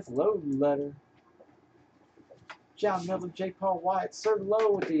 Juan Smith, Load Letter. John Miller, Jake Paul Wyatt, Sir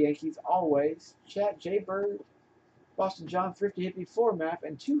Low with the Yankees, always. Chat, Jay Bird, Boston John, Thrifty Hippie, Floor Map,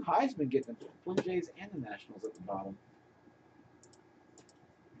 and 2 Heisman getting the Blue Jays and the Nationals at the bottom.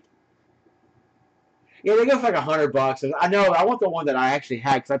 Yeah, they go for like $100. I know. I want the one that I actually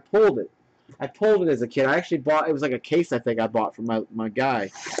had because I pulled it. I pulled it as a kid. I actually bought. It was like a case I think I bought from my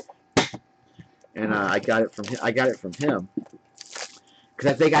guy, and I got it from him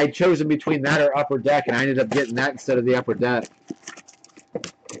because I think I had chosen between that or Upper Deck, and I ended up getting that instead of the Upper Deck.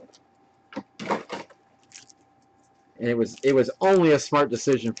 And it was only a smart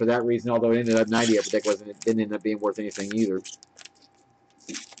decision for that reason. Although it ended up 90 Upper Deck it didn't end up being worth anything either.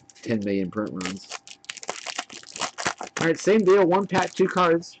 10 million print runs. All right, same deal. 1 pack, 2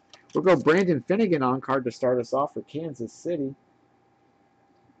 cards. We'll go Brandon Finnegan on card to start us off for Kansas City.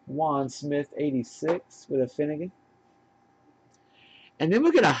 Juan Smith, 86 with a Finnegan. And then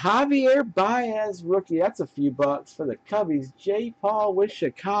we'll get a Javier Baez rookie. That's a few bucks for the Cubbies. J. Paul with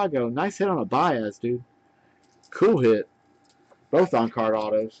Chicago. Nice hit on a Baez, dude. Cool hit. Both on card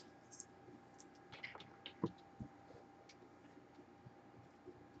autos.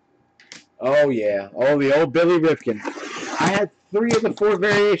 Oh, yeah. Oh, the old Billy Ripken. I had 3 of the 4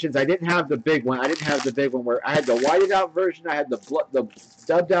 variations. I didn't have the big one. I didn't have the big one where I had the whited out version, I had the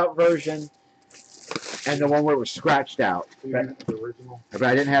dubbed out version, and the one where it was scratched out. The original. But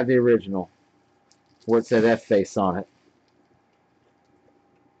I didn't have the original where it said F face on it.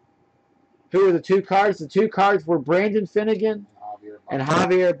 Who were the 2 cards? The 2 cards were Brandon Finnegan and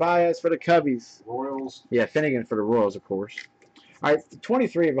Javier Baez for the Cubbies. Royals. Yeah, Finnegan for the Royals, of course. All right,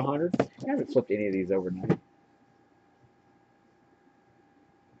 23 of 100. I haven't flipped any of these overnight.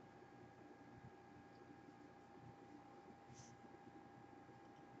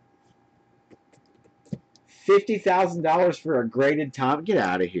 $50,000 for a graded Tom. Get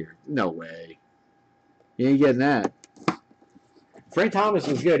out of here. No way. You ain't getting that. Frank Thomas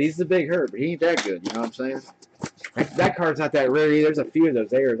was good. He's the big hurt, but he ain't that good. You know what I'm saying? That card's not that rare either. There's a few of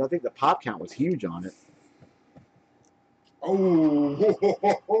those errors. I think the pop count was huge on it. Oh.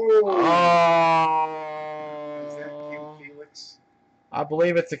 Is that King Felix? I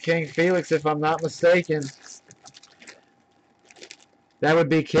believe it's a King Felix, if I'm not mistaken. That would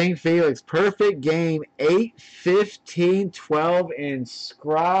be King Felix. Perfect game. 8/15/12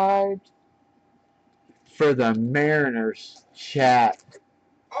 inscribed for the Mariners. Chat.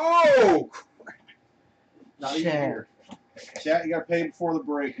 Oh! Not even here. Chat, you got to pay before the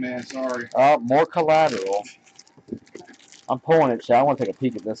break, man. Sorry. More collateral. I'm pulling it, chat. I want to take a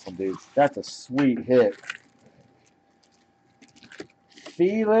peek at this one, dude. That's a sweet hit.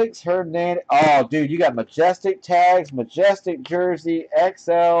 Felix Hernandez. Oh, dude, you got majestic tags, majestic jersey,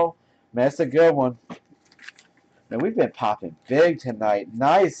 XL. Man, that's a good one. Man, we've been popping big tonight.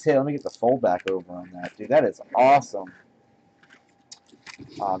 Nice hit. Let me get the fold back over on that, dude. That is awesome.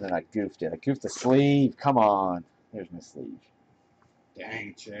 Oh, then I goofed it. I goofed the sleeve. Come on. Here's my sleeve.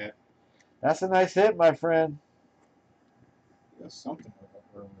 Dang, Chat. That's a nice hit, my friend. That's something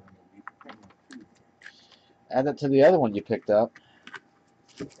earlier in the week. Add that to the other one you picked up.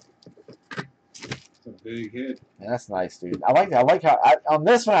 It's a big hit. Yeah, that's nice, dude. I like how on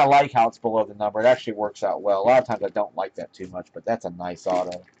this one I like how it's below the number. It actually works out well. A lot of times I don't like that too much, but that's a nice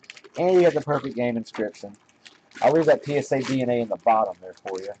auto. And you got the perfect game inscription. I'll leave that PSA DNA in the bottom there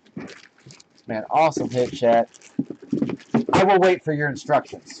for you. Man, awesome hit, chat. I will wait for your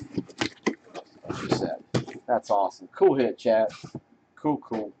instructions. As you said. That's awesome. Cool hit, chat.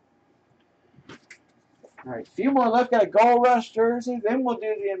 Cool. All right, a few more left. Got a Gold Rush jersey. Then we'll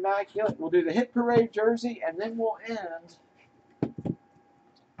do the Immaculate. We'll do the Hit Parade jersey, and then we'll end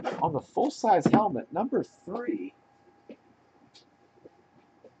on the full-size helmet, number 3.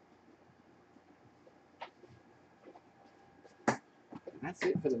 that's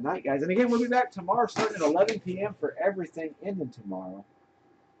it for the night, guys. And again, we'll be back tomorrow starting at 11 p.m. for everything ending tomorrow.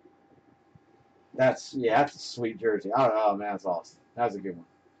 That's a sweet jersey. Oh, man, that's awesome. That was a good one.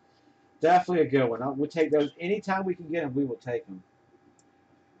 Definitely a good one. We'll take those anytime we can get them. We will take them.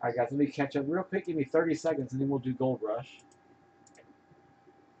 All right, guys, let me catch up real quick. Give me 30 seconds, and then we'll do Gold Rush.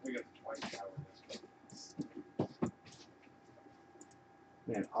 We got the 20 hour.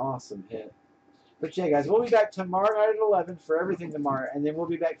 Man, awesome hit. But yeah, guys, we'll be back tomorrow night at 11 for everything tomorrow, and then we'll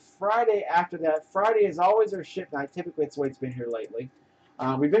be back Friday after that. Friday is always our ship night. Typically, it's the way it's been here lately.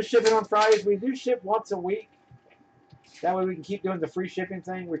 We've been shipping on Fridays. We do ship once a week. That way we can keep doing the free shipping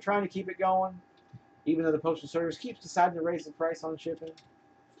thing. We're trying to keep it going, even though the Postal Service keeps deciding to raise the price on shipping.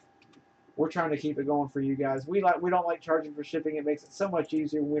 We're trying to keep it going for you guys. We don't like charging for shipping. It makes it so much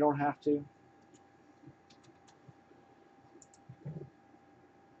easier when we don't have to.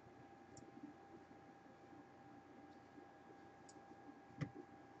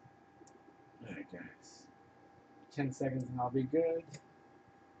 All right, guys. 10 seconds and I'll be good.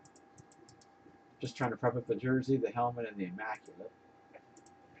 Just trying to prep up the jersey, the helmet, and the immaculate.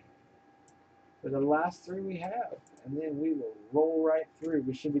 For the last three we have. And then we will roll right through.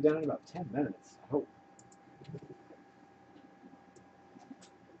 We should be done in about 10 minutes, I hope.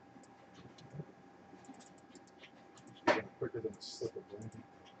 Quicker than a slip of brandy.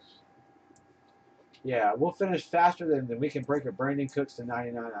 Yeah, we'll finish faster than we can break a Brandon Cooks to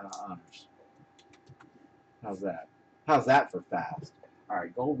 99 out of honors. How's that? How's that for fast? All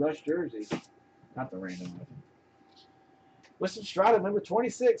right, Gold Rush jersey. Not the random one. Listen, Strata, number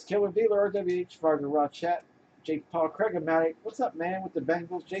 26, Killer Dealer, RWH, Fargo Raw Chat, Jake Paul, Craig-O-Matic. What's up, man, with the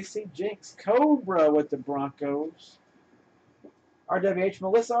Bengals? JC Jinx, Cobra with the Broncos. RWH,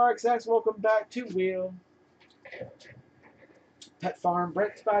 Melissa RXX, welcome back to Wheel. Pet Farm,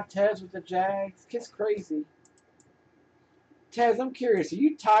 Breaks by Tez with the Jags. Kiss Crazy. Tez, I'm curious, are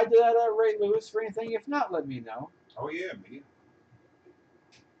you tied to that Ray Lewis for anything? If not, let me know. Oh, yeah, me.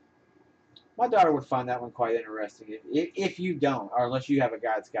 My daughter would find that one quite interesting. If you don't, or unless you have a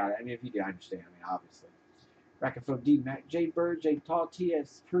guy that's got it. I mean, if you do, I understand. I mean, obviously. Rackenfield D Mac, J Bird, J Tall,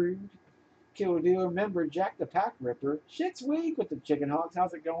 TS Prude, Killer Dealer, Member, Jack the Pack Ripper, Shit's Week with the Chicken Hawks.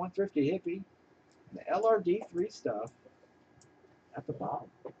 How's it going? Thrifty Hippie. And the LRD3 stuff at the bottom.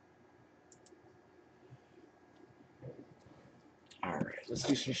 Alright, let's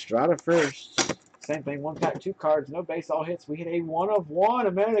do some Strata first. Same thing, one pack, 2 cards, no base, all hits. We hit a 1 of 1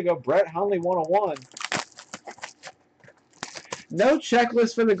 a minute ago. Brett Hundley, 101. No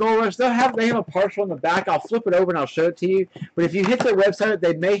checklist for the Gold Rush. They have a partial in the back. I'll flip it over and I'll show it to you. But if you hit their website,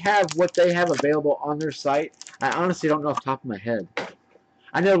 they may have what they have available on their site. I honestly don't know off the top of my head.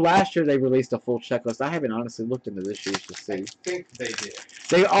 I know last year they released a full checklist. I haven't honestly looked into this year's to see. I think they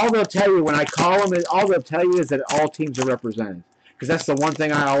did. All they'll tell you when I call them, all they'll tell you is that all teams are represented. Because that's the one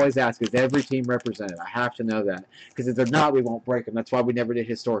thing I always ask, is every team represented? I have to know that. Because if they're not, we won't break them. That's why we never did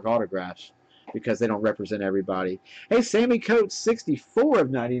historic autographs. Because they don't represent everybody. Hey, Sammy Coates, 64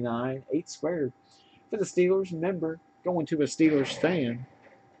 of 99, 8 squared. For the Steelers, member, going to a Steelers fan.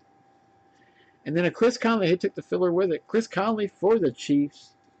 And then a Chris Conley, he took the filler with it. Chris Conley for the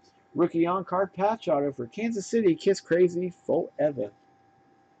Chiefs. Rookie on-card patch auto for Kansas City. Kiss Crazy forever.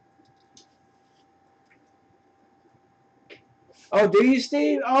 Oh, do you,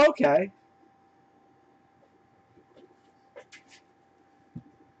 Steve? Oh, okay.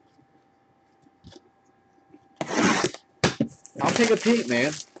 I'll take a peek,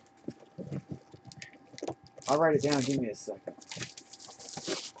 man. I'll write it down. Give me a second.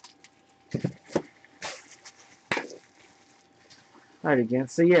 All right, again.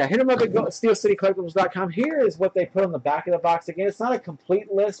 So, yeah, hit them up at SteelCityCollectibles.com. Here is what they put on the back of the box. Again, it's not a complete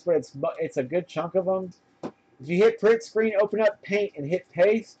list, but it's a good chunk of them. If you hit print screen, open up paint, and hit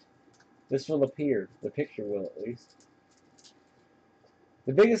paste, this will appear. The picture will, at least.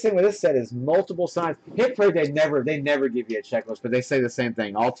 The biggest thing with this set is multiple signs. Hit print, they never give you a checklist, but they say the same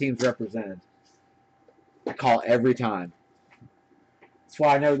thing. All teams represented. I call every time. That's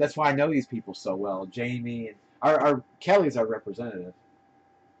why I know these people so well. Jamie and our Kelly's our representative.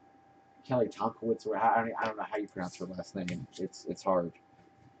 Kelly Tonkowitz. I don't know how you pronounce her last name. It's hard.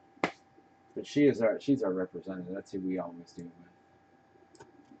 But she's our representative. That's who we always deal with.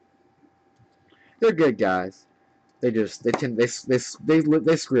 They're good guys. They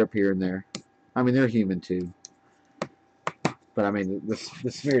screw up here and there. I mean, they're human too. But I mean, the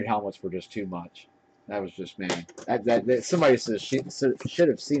smeared helmets were just too much. That was just, man. That somebody should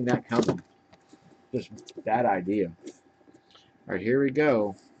have seen that coming. Just bad idea. All right, here we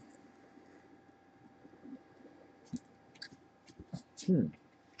go.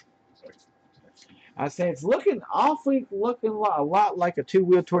 I say it's looking a lot like a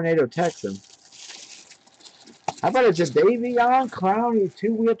two-wheel Tornado Texan. How about a Jadavion Clowney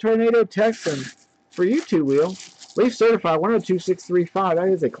two-wheel Tornado Texan for you, two-wheel? Leaf certified 102635. That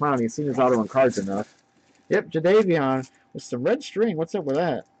is a Clowney. Seen his auto on cards enough. Yep, Jadavion with some red string. What's up with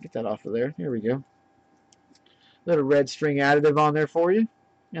that? Get that off of there. Here we go. Little red string additive on there for you.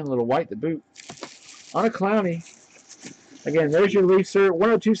 And a little white to boot. On a Clowney. Again, there's your Leaf cert.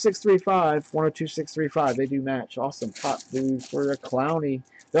 102635. 102635. They do match. Awesome pop dude for a Clowney.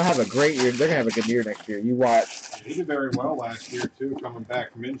 They'll have a great year. They're going to have a good year next year. You watch. He did very well last year, too, coming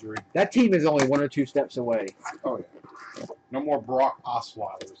back from injury. That team is only 1 or 2 steps away. Oh, yeah. No more Brock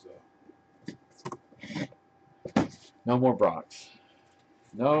Osweilers, though. No more Brocks.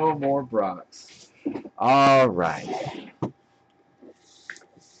 No more Brocks. All right.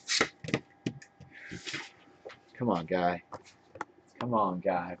 Come on, guy. Come on,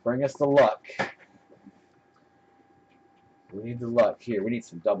 guy. Bring us the luck. We need the luck here. We need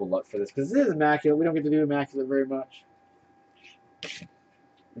some double luck for this because this is immaculate. We don't get to do immaculate very much. Let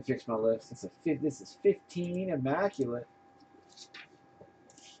me fix my list. This is 15 immaculate.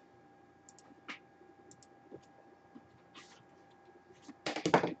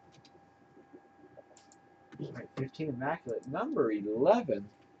 All right, 15 immaculate. Number 11.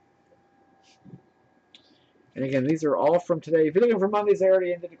 And again, these are all from today. If you're looking for Mondays, they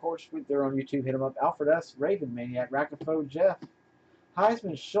already ended, of course. They're on YouTube. Hit them up. Alfred S., Raven Maniac, Rackafo, Jeff,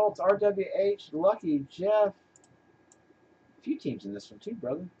 Heisman, Schultz, RWH, Lucky, Jeff. A few teams in this one, too,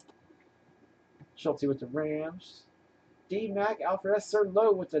 brother. Schultz with the Rams. D-Mac, Alfred S., Sir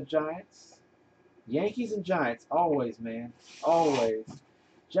Low with the Giants. Yankees and Giants. Always, man. Always.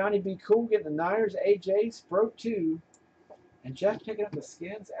 Johnny B. Cool getting the Niners. AJ, Spro 2. And Jeff picking up the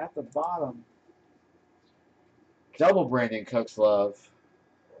Skins at the bottom. Double Brandon Cooks love.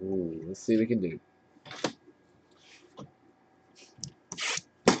 Ooh, let's see what we can do.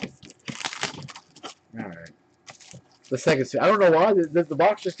 All right. The second, I don't know why the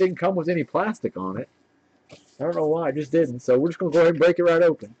box just didn't come with any plastic on it. I don't know why, it just didn't. So we're just gonna go ahead and break it right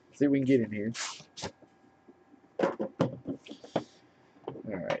open. See what we can get in here.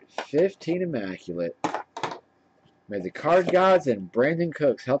 All right, 15 immaculate. May the card gods and Brandon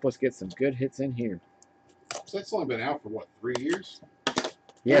Cooks help us get some good hits in here. So that's only been out for, what, 3 years?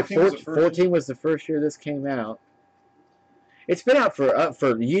 Yeah, 14 was the first year this came out. It's been out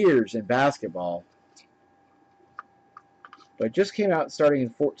for years in basketball. But it just came out starting in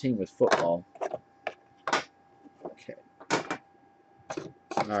 14 with football. Okay.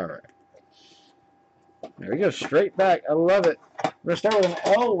 All right. There we go, straight back. I love it. We're going to start with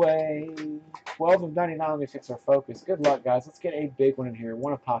an Elway. 12 of 99. Let me fix our focus. Good luck, guys. Let's get a big one in here. I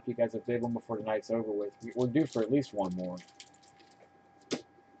want to pop you guys a big one before tonight's over with. We're due for at least one more.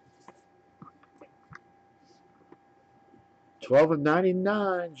 $12 of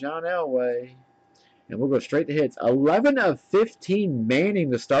 99, John Elway. And we'll go straight to hits. 11 of 15, Manning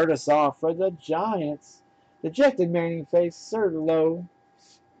to start us off for the Giants. Dejected Manning face, Sir Low.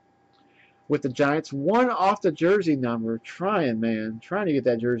 With the Giants, 1 off the jersey number. Trying, man. Trying to get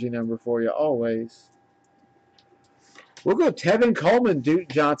that jersey number for you always. We'll go Tevin Coleman, Duke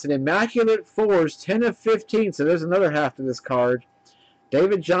Johnson. Immaculate 4s, 10 of 15. So there's another half to this card.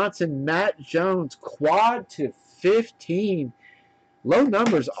 David Johnson, Matt Jones, quad to 15. Low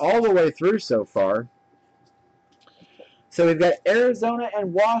numbers all the way through so far. So we've got Arizona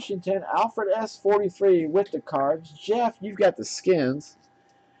and Washington. Alfred S. 43 with the cards. Jeff, you've got the Skins.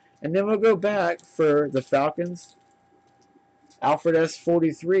 And then we'll go back for the Falcons, Alfred S.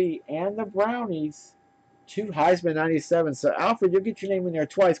 43, and the Brownies, 2 Heisman 97. So, Alfred, you'll get your name in there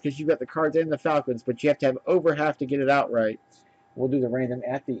twice because you've got the cards and the Falcons, but you have to have over half to get it out right. We'll do the random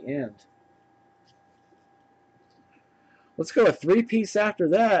at the end. Let's go a 3-piece after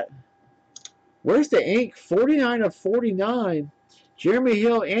that. Where's the ink? 49 of 49. Jeremy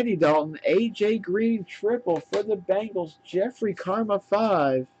Hill, Andy Dalton, A.J. Green, triple for the Bengals. Jeffrey Karma,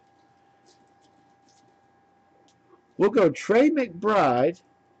 5. We'll go Trey McBride.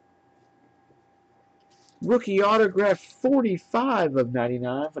 Rookie autograph 45 of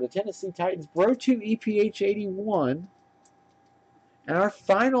 99 for the Tennessee Titans. Bro 2 EPH 81. And our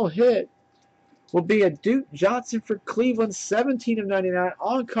final hit will be a Duke Johnson for Cleveland, 17 of 99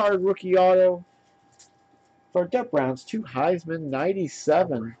 on-card rookie auto for Duck Browns, 2 Heisman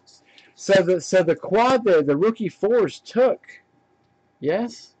 97. So the quad there, the rookie 4s took.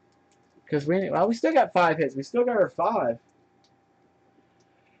 Yes? Because we still got 5 hits. We still got our 5.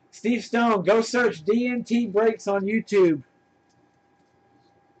 Steve Stone, go search DNT Breaks on YouTube.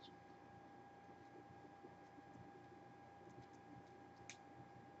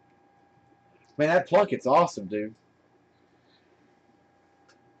 Man, that Plunkett's awesome, dude.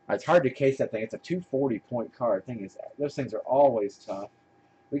 It's hard to case that thing. It's a 240-point card. Those things are always tough.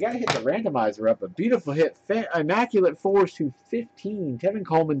 We got to hit the randomizer up. A beautiful hit. Immaculate 4s to 15. Tevin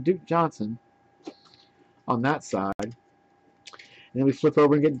Coleman, Duke Johnson on that side. And then we flip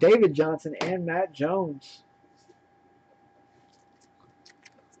over and get David Johnson and Matt Jones.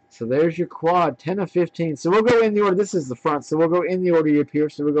 So there's your quad, 10 of 15. So we'll go in the order. This is the front, so we'll go in the order you appear.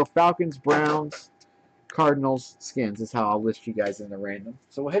 So we'll go Falcons, Browns, Cardinals, Skins. This is how I'll list you guys in the random.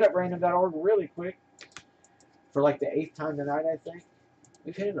 So we'll hit up random.org really quick for like the 8th time tonight, I think.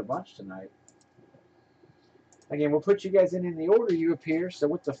 We've hit it a bunch tonight. Again, we'll put you guys in the order you appear. So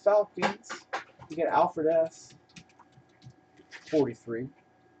with the Falcons, you get Alfred S., 43.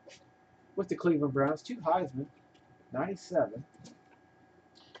 With the Cleveland Browns, 2 Heisman, 97.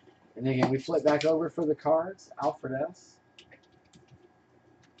 And then again, we flip back over for the Cards, Alfred S.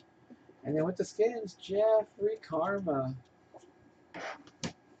 And then with the Skins, Jeffrey Karma.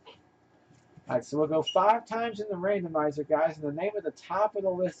 Alright, so we'll go 5 times in the randomizer, guys. And the name of the top of the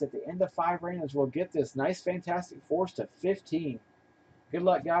list at the end of 5 randoms will get this nice Fantastic Force to 15. Good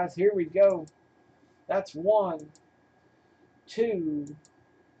luck, guys. Here we go. That's 1, 2,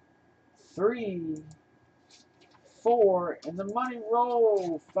 3, 4, and the money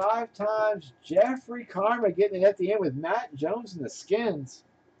roll 5 times. Jeffrey Karma getting it at the end with Matt Jones and the Skins.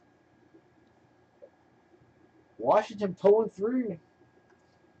 Washington pulling through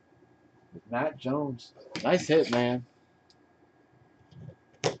with Matt Jones. Nice hit, man.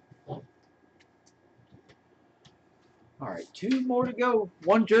 All right, 2 more to go.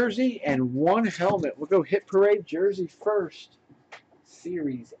 1 jersey and 1 helmet. We'll go Hit Parade jersey first.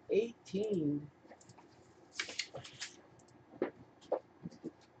 Series 18.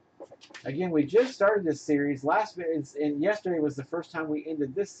 Again, we just started this series. And yesterday was the first time we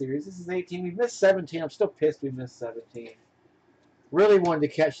ended this series. This is 18. We missed 17. I'm still pissed we missed 17. Really wanted to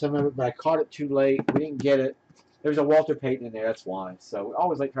catch some of it, but I caught it too late. We didn't get it. There's a Walter Payton in there. That's why. So we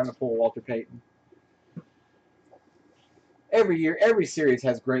always like trying to pull Walter Payton. Every year, every series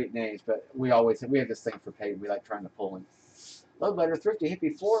has great names, but we have this thing for Payton. We like trying to pull him. Love Letter, Thrifty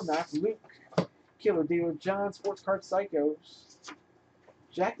Hippie, Floor Mac, Luke, Killer Dealer, John, Sports Card Psychos,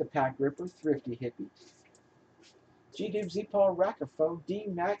 Jack the Pack Ripper, Thrifty Hippie, G-Dube, Z-Paul, Rackafo,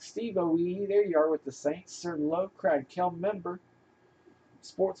 D-Max, Steve O.E. There you are with the Saints, Sir Low, Crad Kel Member,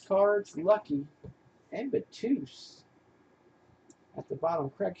 Sports Cards, Lucky, and Batus. At the bottom,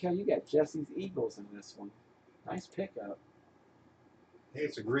 Craig Kel, you got Jesse's Eagles in this one. Nice pickup. Hey,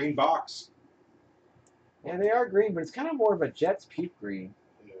 it's a green box. Yeah, they are green, but it's kind of more of a Jets puke green.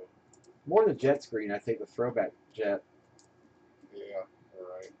 Yeah. More the Jets green, I think, the throwback Jet. Yeah, all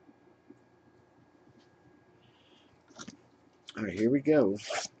right. All right, here we go.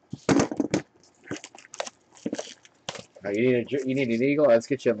 Right, you need an Eagle? Let's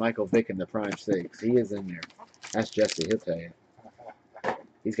get you a Michael Vick in the Prime 6. He is in there. That's Jesse, he'll tell you.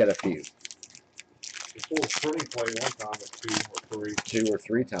 He's got a few. He pulled printing play one time with 2 or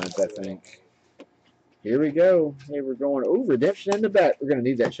 3 times, I think. Here we go. Hey, we're going over redemption and the bet. We're going to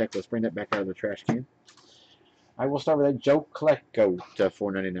need that checklist. Bring that back out of the trash can. I will start with that Joe Klecko to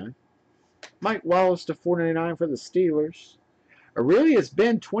 $4.99. Mike Wallace to $4.99 for the Steelers. Aurelius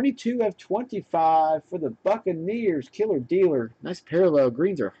Ben 22 of 25 for the Buccaneers. Killer Dealer. Nice parallel.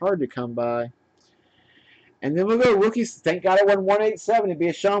 Greens are hard to come by. And then we'll go rookies. Thank God it won 187. It'd be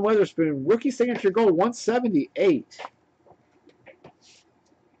a Sean Witherspoon. Rookie signature gold 178.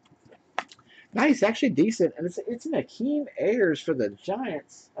 Nice, actually decent. And it's an Akeem Ayers for the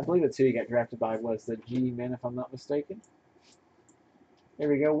Giants. I believe that's who he got drafted by, was the G-Man, if I'm not mistaken. There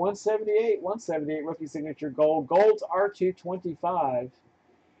we go, 178 rookie signature gold. Gold's R225.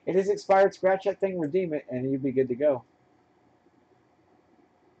 It is expired. Scratch that thing, redeem it, and you'll be good to go.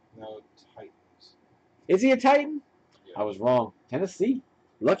 No, Titans. Is he a Titan? Yeah. I was wrong. Tennessee.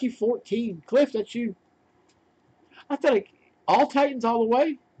 Lucky 14. Cliff, that's you. I thought all Titans all the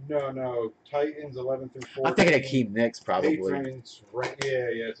way. No. Titans 11 through 14. I'm thinking Akeem next, probably. Patrons,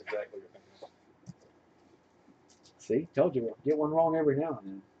 yeah, that's exactly what I'm thinking. See, told you, get one wrong every now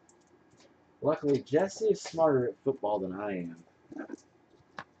and then. Luckily, Jesse is smarter at football than I am. All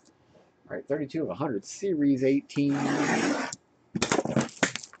right, 32 of 100, Series 18.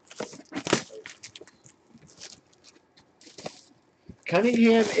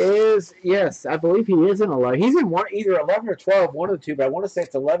 Cunningham is, yes, I believe he is in 11. He's in either 11 or 12, one of the two, but I want to say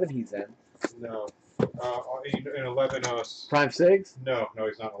it's 11 he's in. No. In 11, Prime 6? No,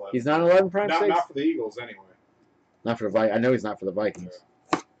 he's not 11. He's not 11 Prime 6? Not for the Eagles, anyway. Not for the Vikings. I know he's not for the Vikings.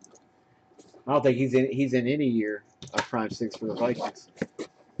 Yeah. I don't think he's in any year of Prime 6 for the Vikings.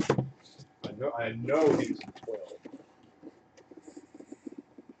 I No, I know he's in 12.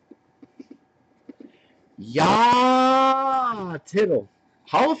 Yeah, Tittle.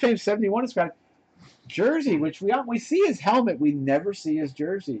 Hall of Fame 71 is got jersey, which we see his helmet. We never see his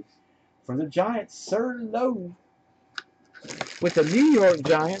jersey. For the Giants, Sir Lowe. With the New York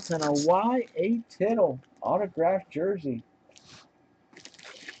Giants and a Y.A. Tittle autographed jersey.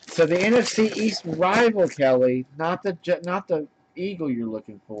 So the NFC East rival, Kelly, not the Eagle you're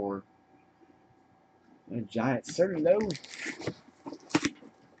looking for. The Giants, Sir Lowe.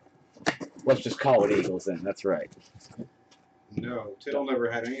 Let's just call it Eagles then. That's right. No, Tittle never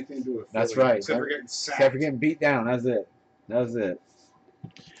had anything to do with Philly. That's right. Except for getting sacked. Except for getting beat down. That's it. That's it.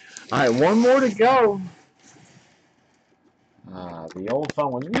 All right, one more to go. The old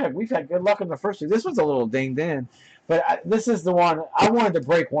fun ones. We've had good luck in the first two. This one's a little dinged in, but this is the one I wanted to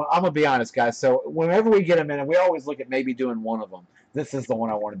break one. I'm gonna be honest, guys. So whenever we get them in, and we always look at maybe doing one of them. This is the one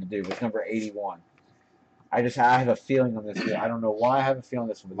I wanted to do. It was number 81. I have a feeling on this one. I don't know why I have a feeling on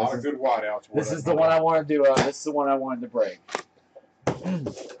this one. A lot of good wideouts. This is the one I want to do. This is the one I wanted to break.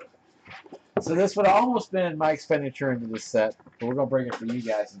 So this would have almost been my expenditure into this set, but we're going to break it for you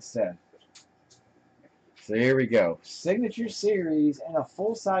guys instead. So here we go. Signature Series and a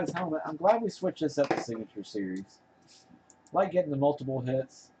full-size helmet. I'm glad we switched this up to Signature Series. Like getting the multiple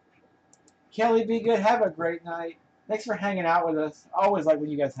hits. Kelly, be good. Have a great night. Thanks for hanging out with us. I always like when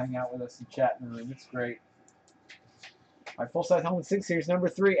you guys hang out with us and chat in the room. It's great. All right, full-size helmet 6 series, number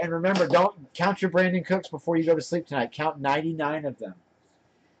 3. And remember, don't count your Brandon Cooks before you go to sleep tonight. Count 99 of them.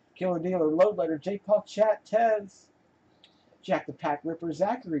 Killer Dealer, Load Letter, J. Paul, Chat, Tez, Jack the Pack Ripper,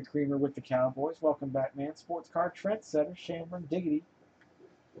 Zachary Creamer with the Cowboys. Welcome back, man. Sports Car, Trendsetter, Shamron, Diggity.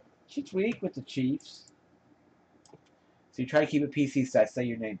 Cheats Week with the Chiefs. So you try to keep it PC, so I say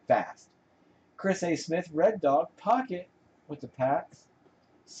your name fast. Chris A. Smith, Red Dog, Pocket with the Pats.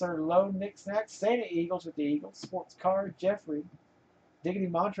 Sir Lowe, Nick Snack, Santa Eagles with the Eagles. Sports Car, Jeffrey. Diggity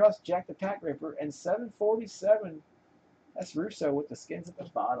Montrose, Jack the Pack Ripper, and 747. That's Russo with the skins at the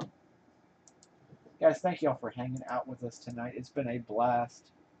bottom. Guys, thank y'all for hanging out with us tonight. It's been a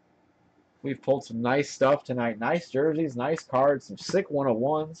blast. We've pulled some nice stuff tonight. Nice jerseys, nice cards, some sick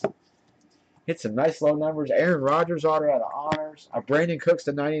 101s. Hit some nice low numbers. Aaron Rodgers auto out of honors. Our Brandon Cooks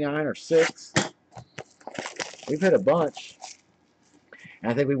to 99 or 6. We've hit a bunch.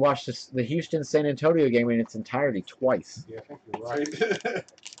 And I think we watched the Houston-San Antonio game in its entirety twice. Yeah, I think you're right.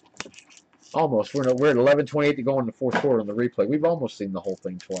 Almost. We're at 11:28 to go in the fourth quarter on the replay. We've almost seen the whole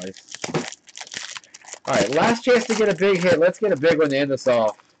thing twice. All right, last chance to get a big hit. Let's get a big one to end us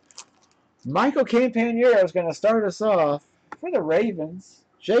off. Michael Campagnaro is going to start us off for the Ravens.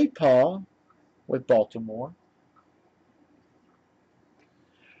 J. Paul with Baltimore.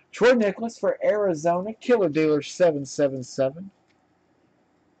 Troy Nicholas for Arizona. Killer Dealer 777.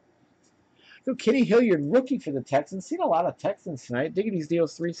 Go Kenny Hilliard, rookie for the Texans. Seen a lot of Texans tonight. Diggity's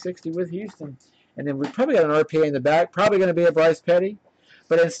Deals 360 with Houston. And then we've probably got an RPA in the back. Probably going to be a Bryce Petty.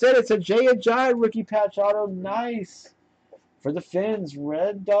 But instead, it's a Jay Ajayi rookie patch auto. Nice. For the Finns,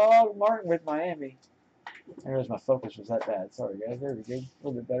 Red Dog Martin with Miami. There's my focus was that bad. Sorry, guys. There we go. A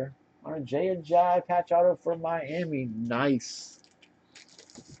little bit better. All right, Jay Ajayi patch auto for Miami. Nice.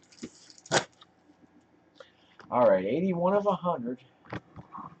 All right, 81 of 100.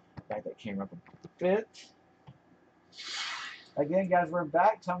 Back that camera up a bit. Again, guys, we're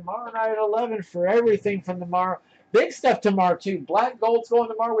back tomorrow night at 11 for everything from tomorrow. Big stuff tomorrow, too. Black Gold's going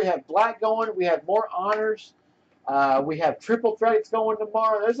tomorrow. We have black going. We have more honors. We have triple threats going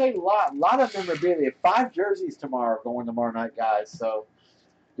tomorrow. There's a lot of memorabilia. 5 jerseys tomorrow going tomorrow night, guys. So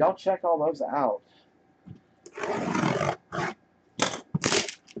y'all check all those out.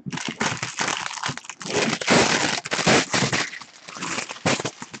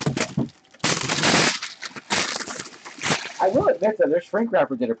 I will admit that their shrink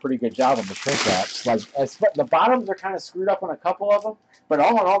wrapper did a pretty good job on the shrink wraps. Like the bottoms are kind of screwed up on a couple of them, but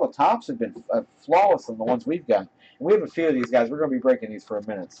all in all, the tops have been flawless on the ones we've got. And we have a few of these guys. We're going to be breaking these for a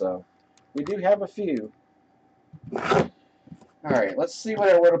minute, so we do have a few. All right, let's see what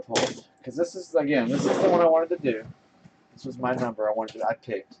I would have pulled, because this is the one I wanted to do. This was my number I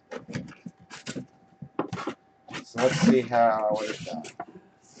picked. So let's see how I would have done.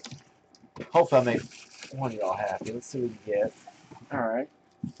 Hopefully I make one of y'all happy. Let's see what we get. All right.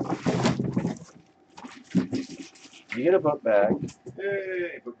 You get a book bag.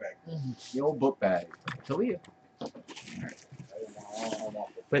 Hey, book bag. The old book bag. Talia.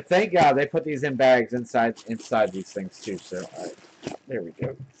 But thank God they put these in bags inside these things too. So all right. There we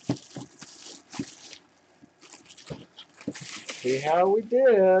go. See how we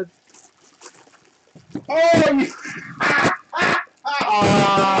did. Oh,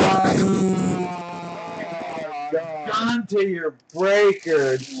 you. gun to your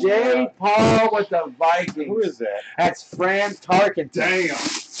breaker. J. Paul with the Vikings. Who is that? That's Fran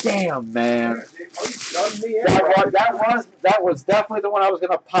Tarkenton. Damn, man. That was definitely the one I was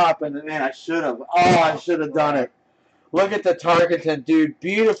gonna pop, and man, I should have. Oh, I should have done it. Look at the Tarkenton, dude.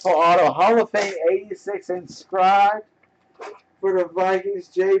 Beautiful auto. Hall of Fame 86 inscribed for the Vikings.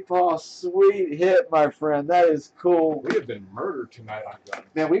 J. Paul, sweet hit, my friend. That is cool. We have been murdered tonight on guns.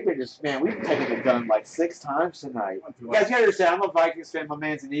 Man, we've taken the gun like 6 times tonight. You guys gotta understand, I'm a Vikings fan. My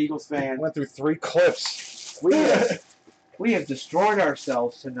man's an Eagles fan. Went through 3 clips. We have destroyed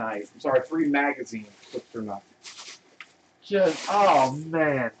ourselves tonight. I'm sorry, 3 magazine clips or not. Just, oh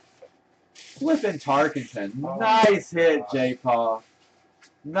man. Flipping Tarkenton. Oh, nice hit, J. Paul.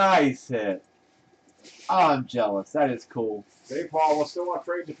 Nice hit. Oh, I'm jealous. That is cool. J. Paul will still want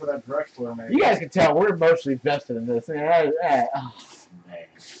to trade you for that Drexler, man. You guys can tell we're emotionally invested in this. Man, oh, man.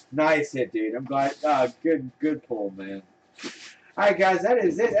 Nice hit, dude. I'm glad. Good pull, man. All right, guys, that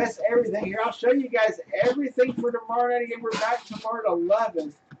is it. That's everything here. I'll show you guys everything for tomorrow night. Again, we're back tomorrow at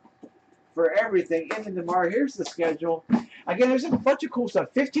 11 for everything. And then tomorrow, here's the schedule. Again, there's a bunch of cool stuff.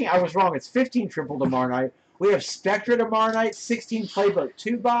 15, I was wrong. It's 15 triple tomorrow night. We have Spectra tomorrow night, 16 playbook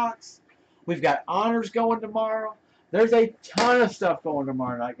 2-box. We've got honors going tomorrow. There's a ton of stuff going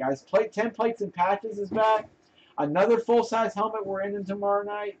tomorrow night, guys. 10 plates and patches is back. Another full-size helmet we're in tomorrow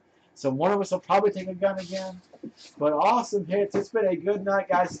night. So one of us will probably take a gun again. But awesome hits. It's been a good night,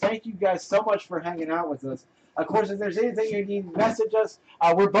 guys. Thank you guys so much for hanging out with us. Of course, if there's anything you need, message us.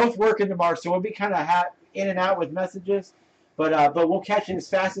 We're both working tomorrow, so we'll be kind of in and out with messages. But we'll catch it as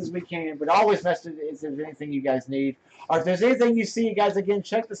fast as we can. But always message if there's anything you guys need. Or if there's anything you see, guys, again,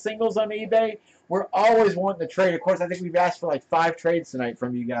 check the singles on eBay. We're always wanting to trade. Of course, I think we've asked for like 5 trades tonight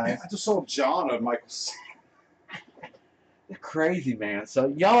from you guys. I just sold John a Michael. Crazy, man. So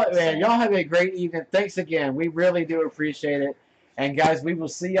y'all have a great evening. Thanks again. We really do appreciate it. And guys, we will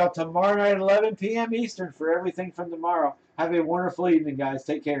see y'all tomorrow night at 11 p.m. Eastern for everything from tomorrow. Have a wonderful evening, guys.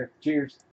 Take care. Cheers.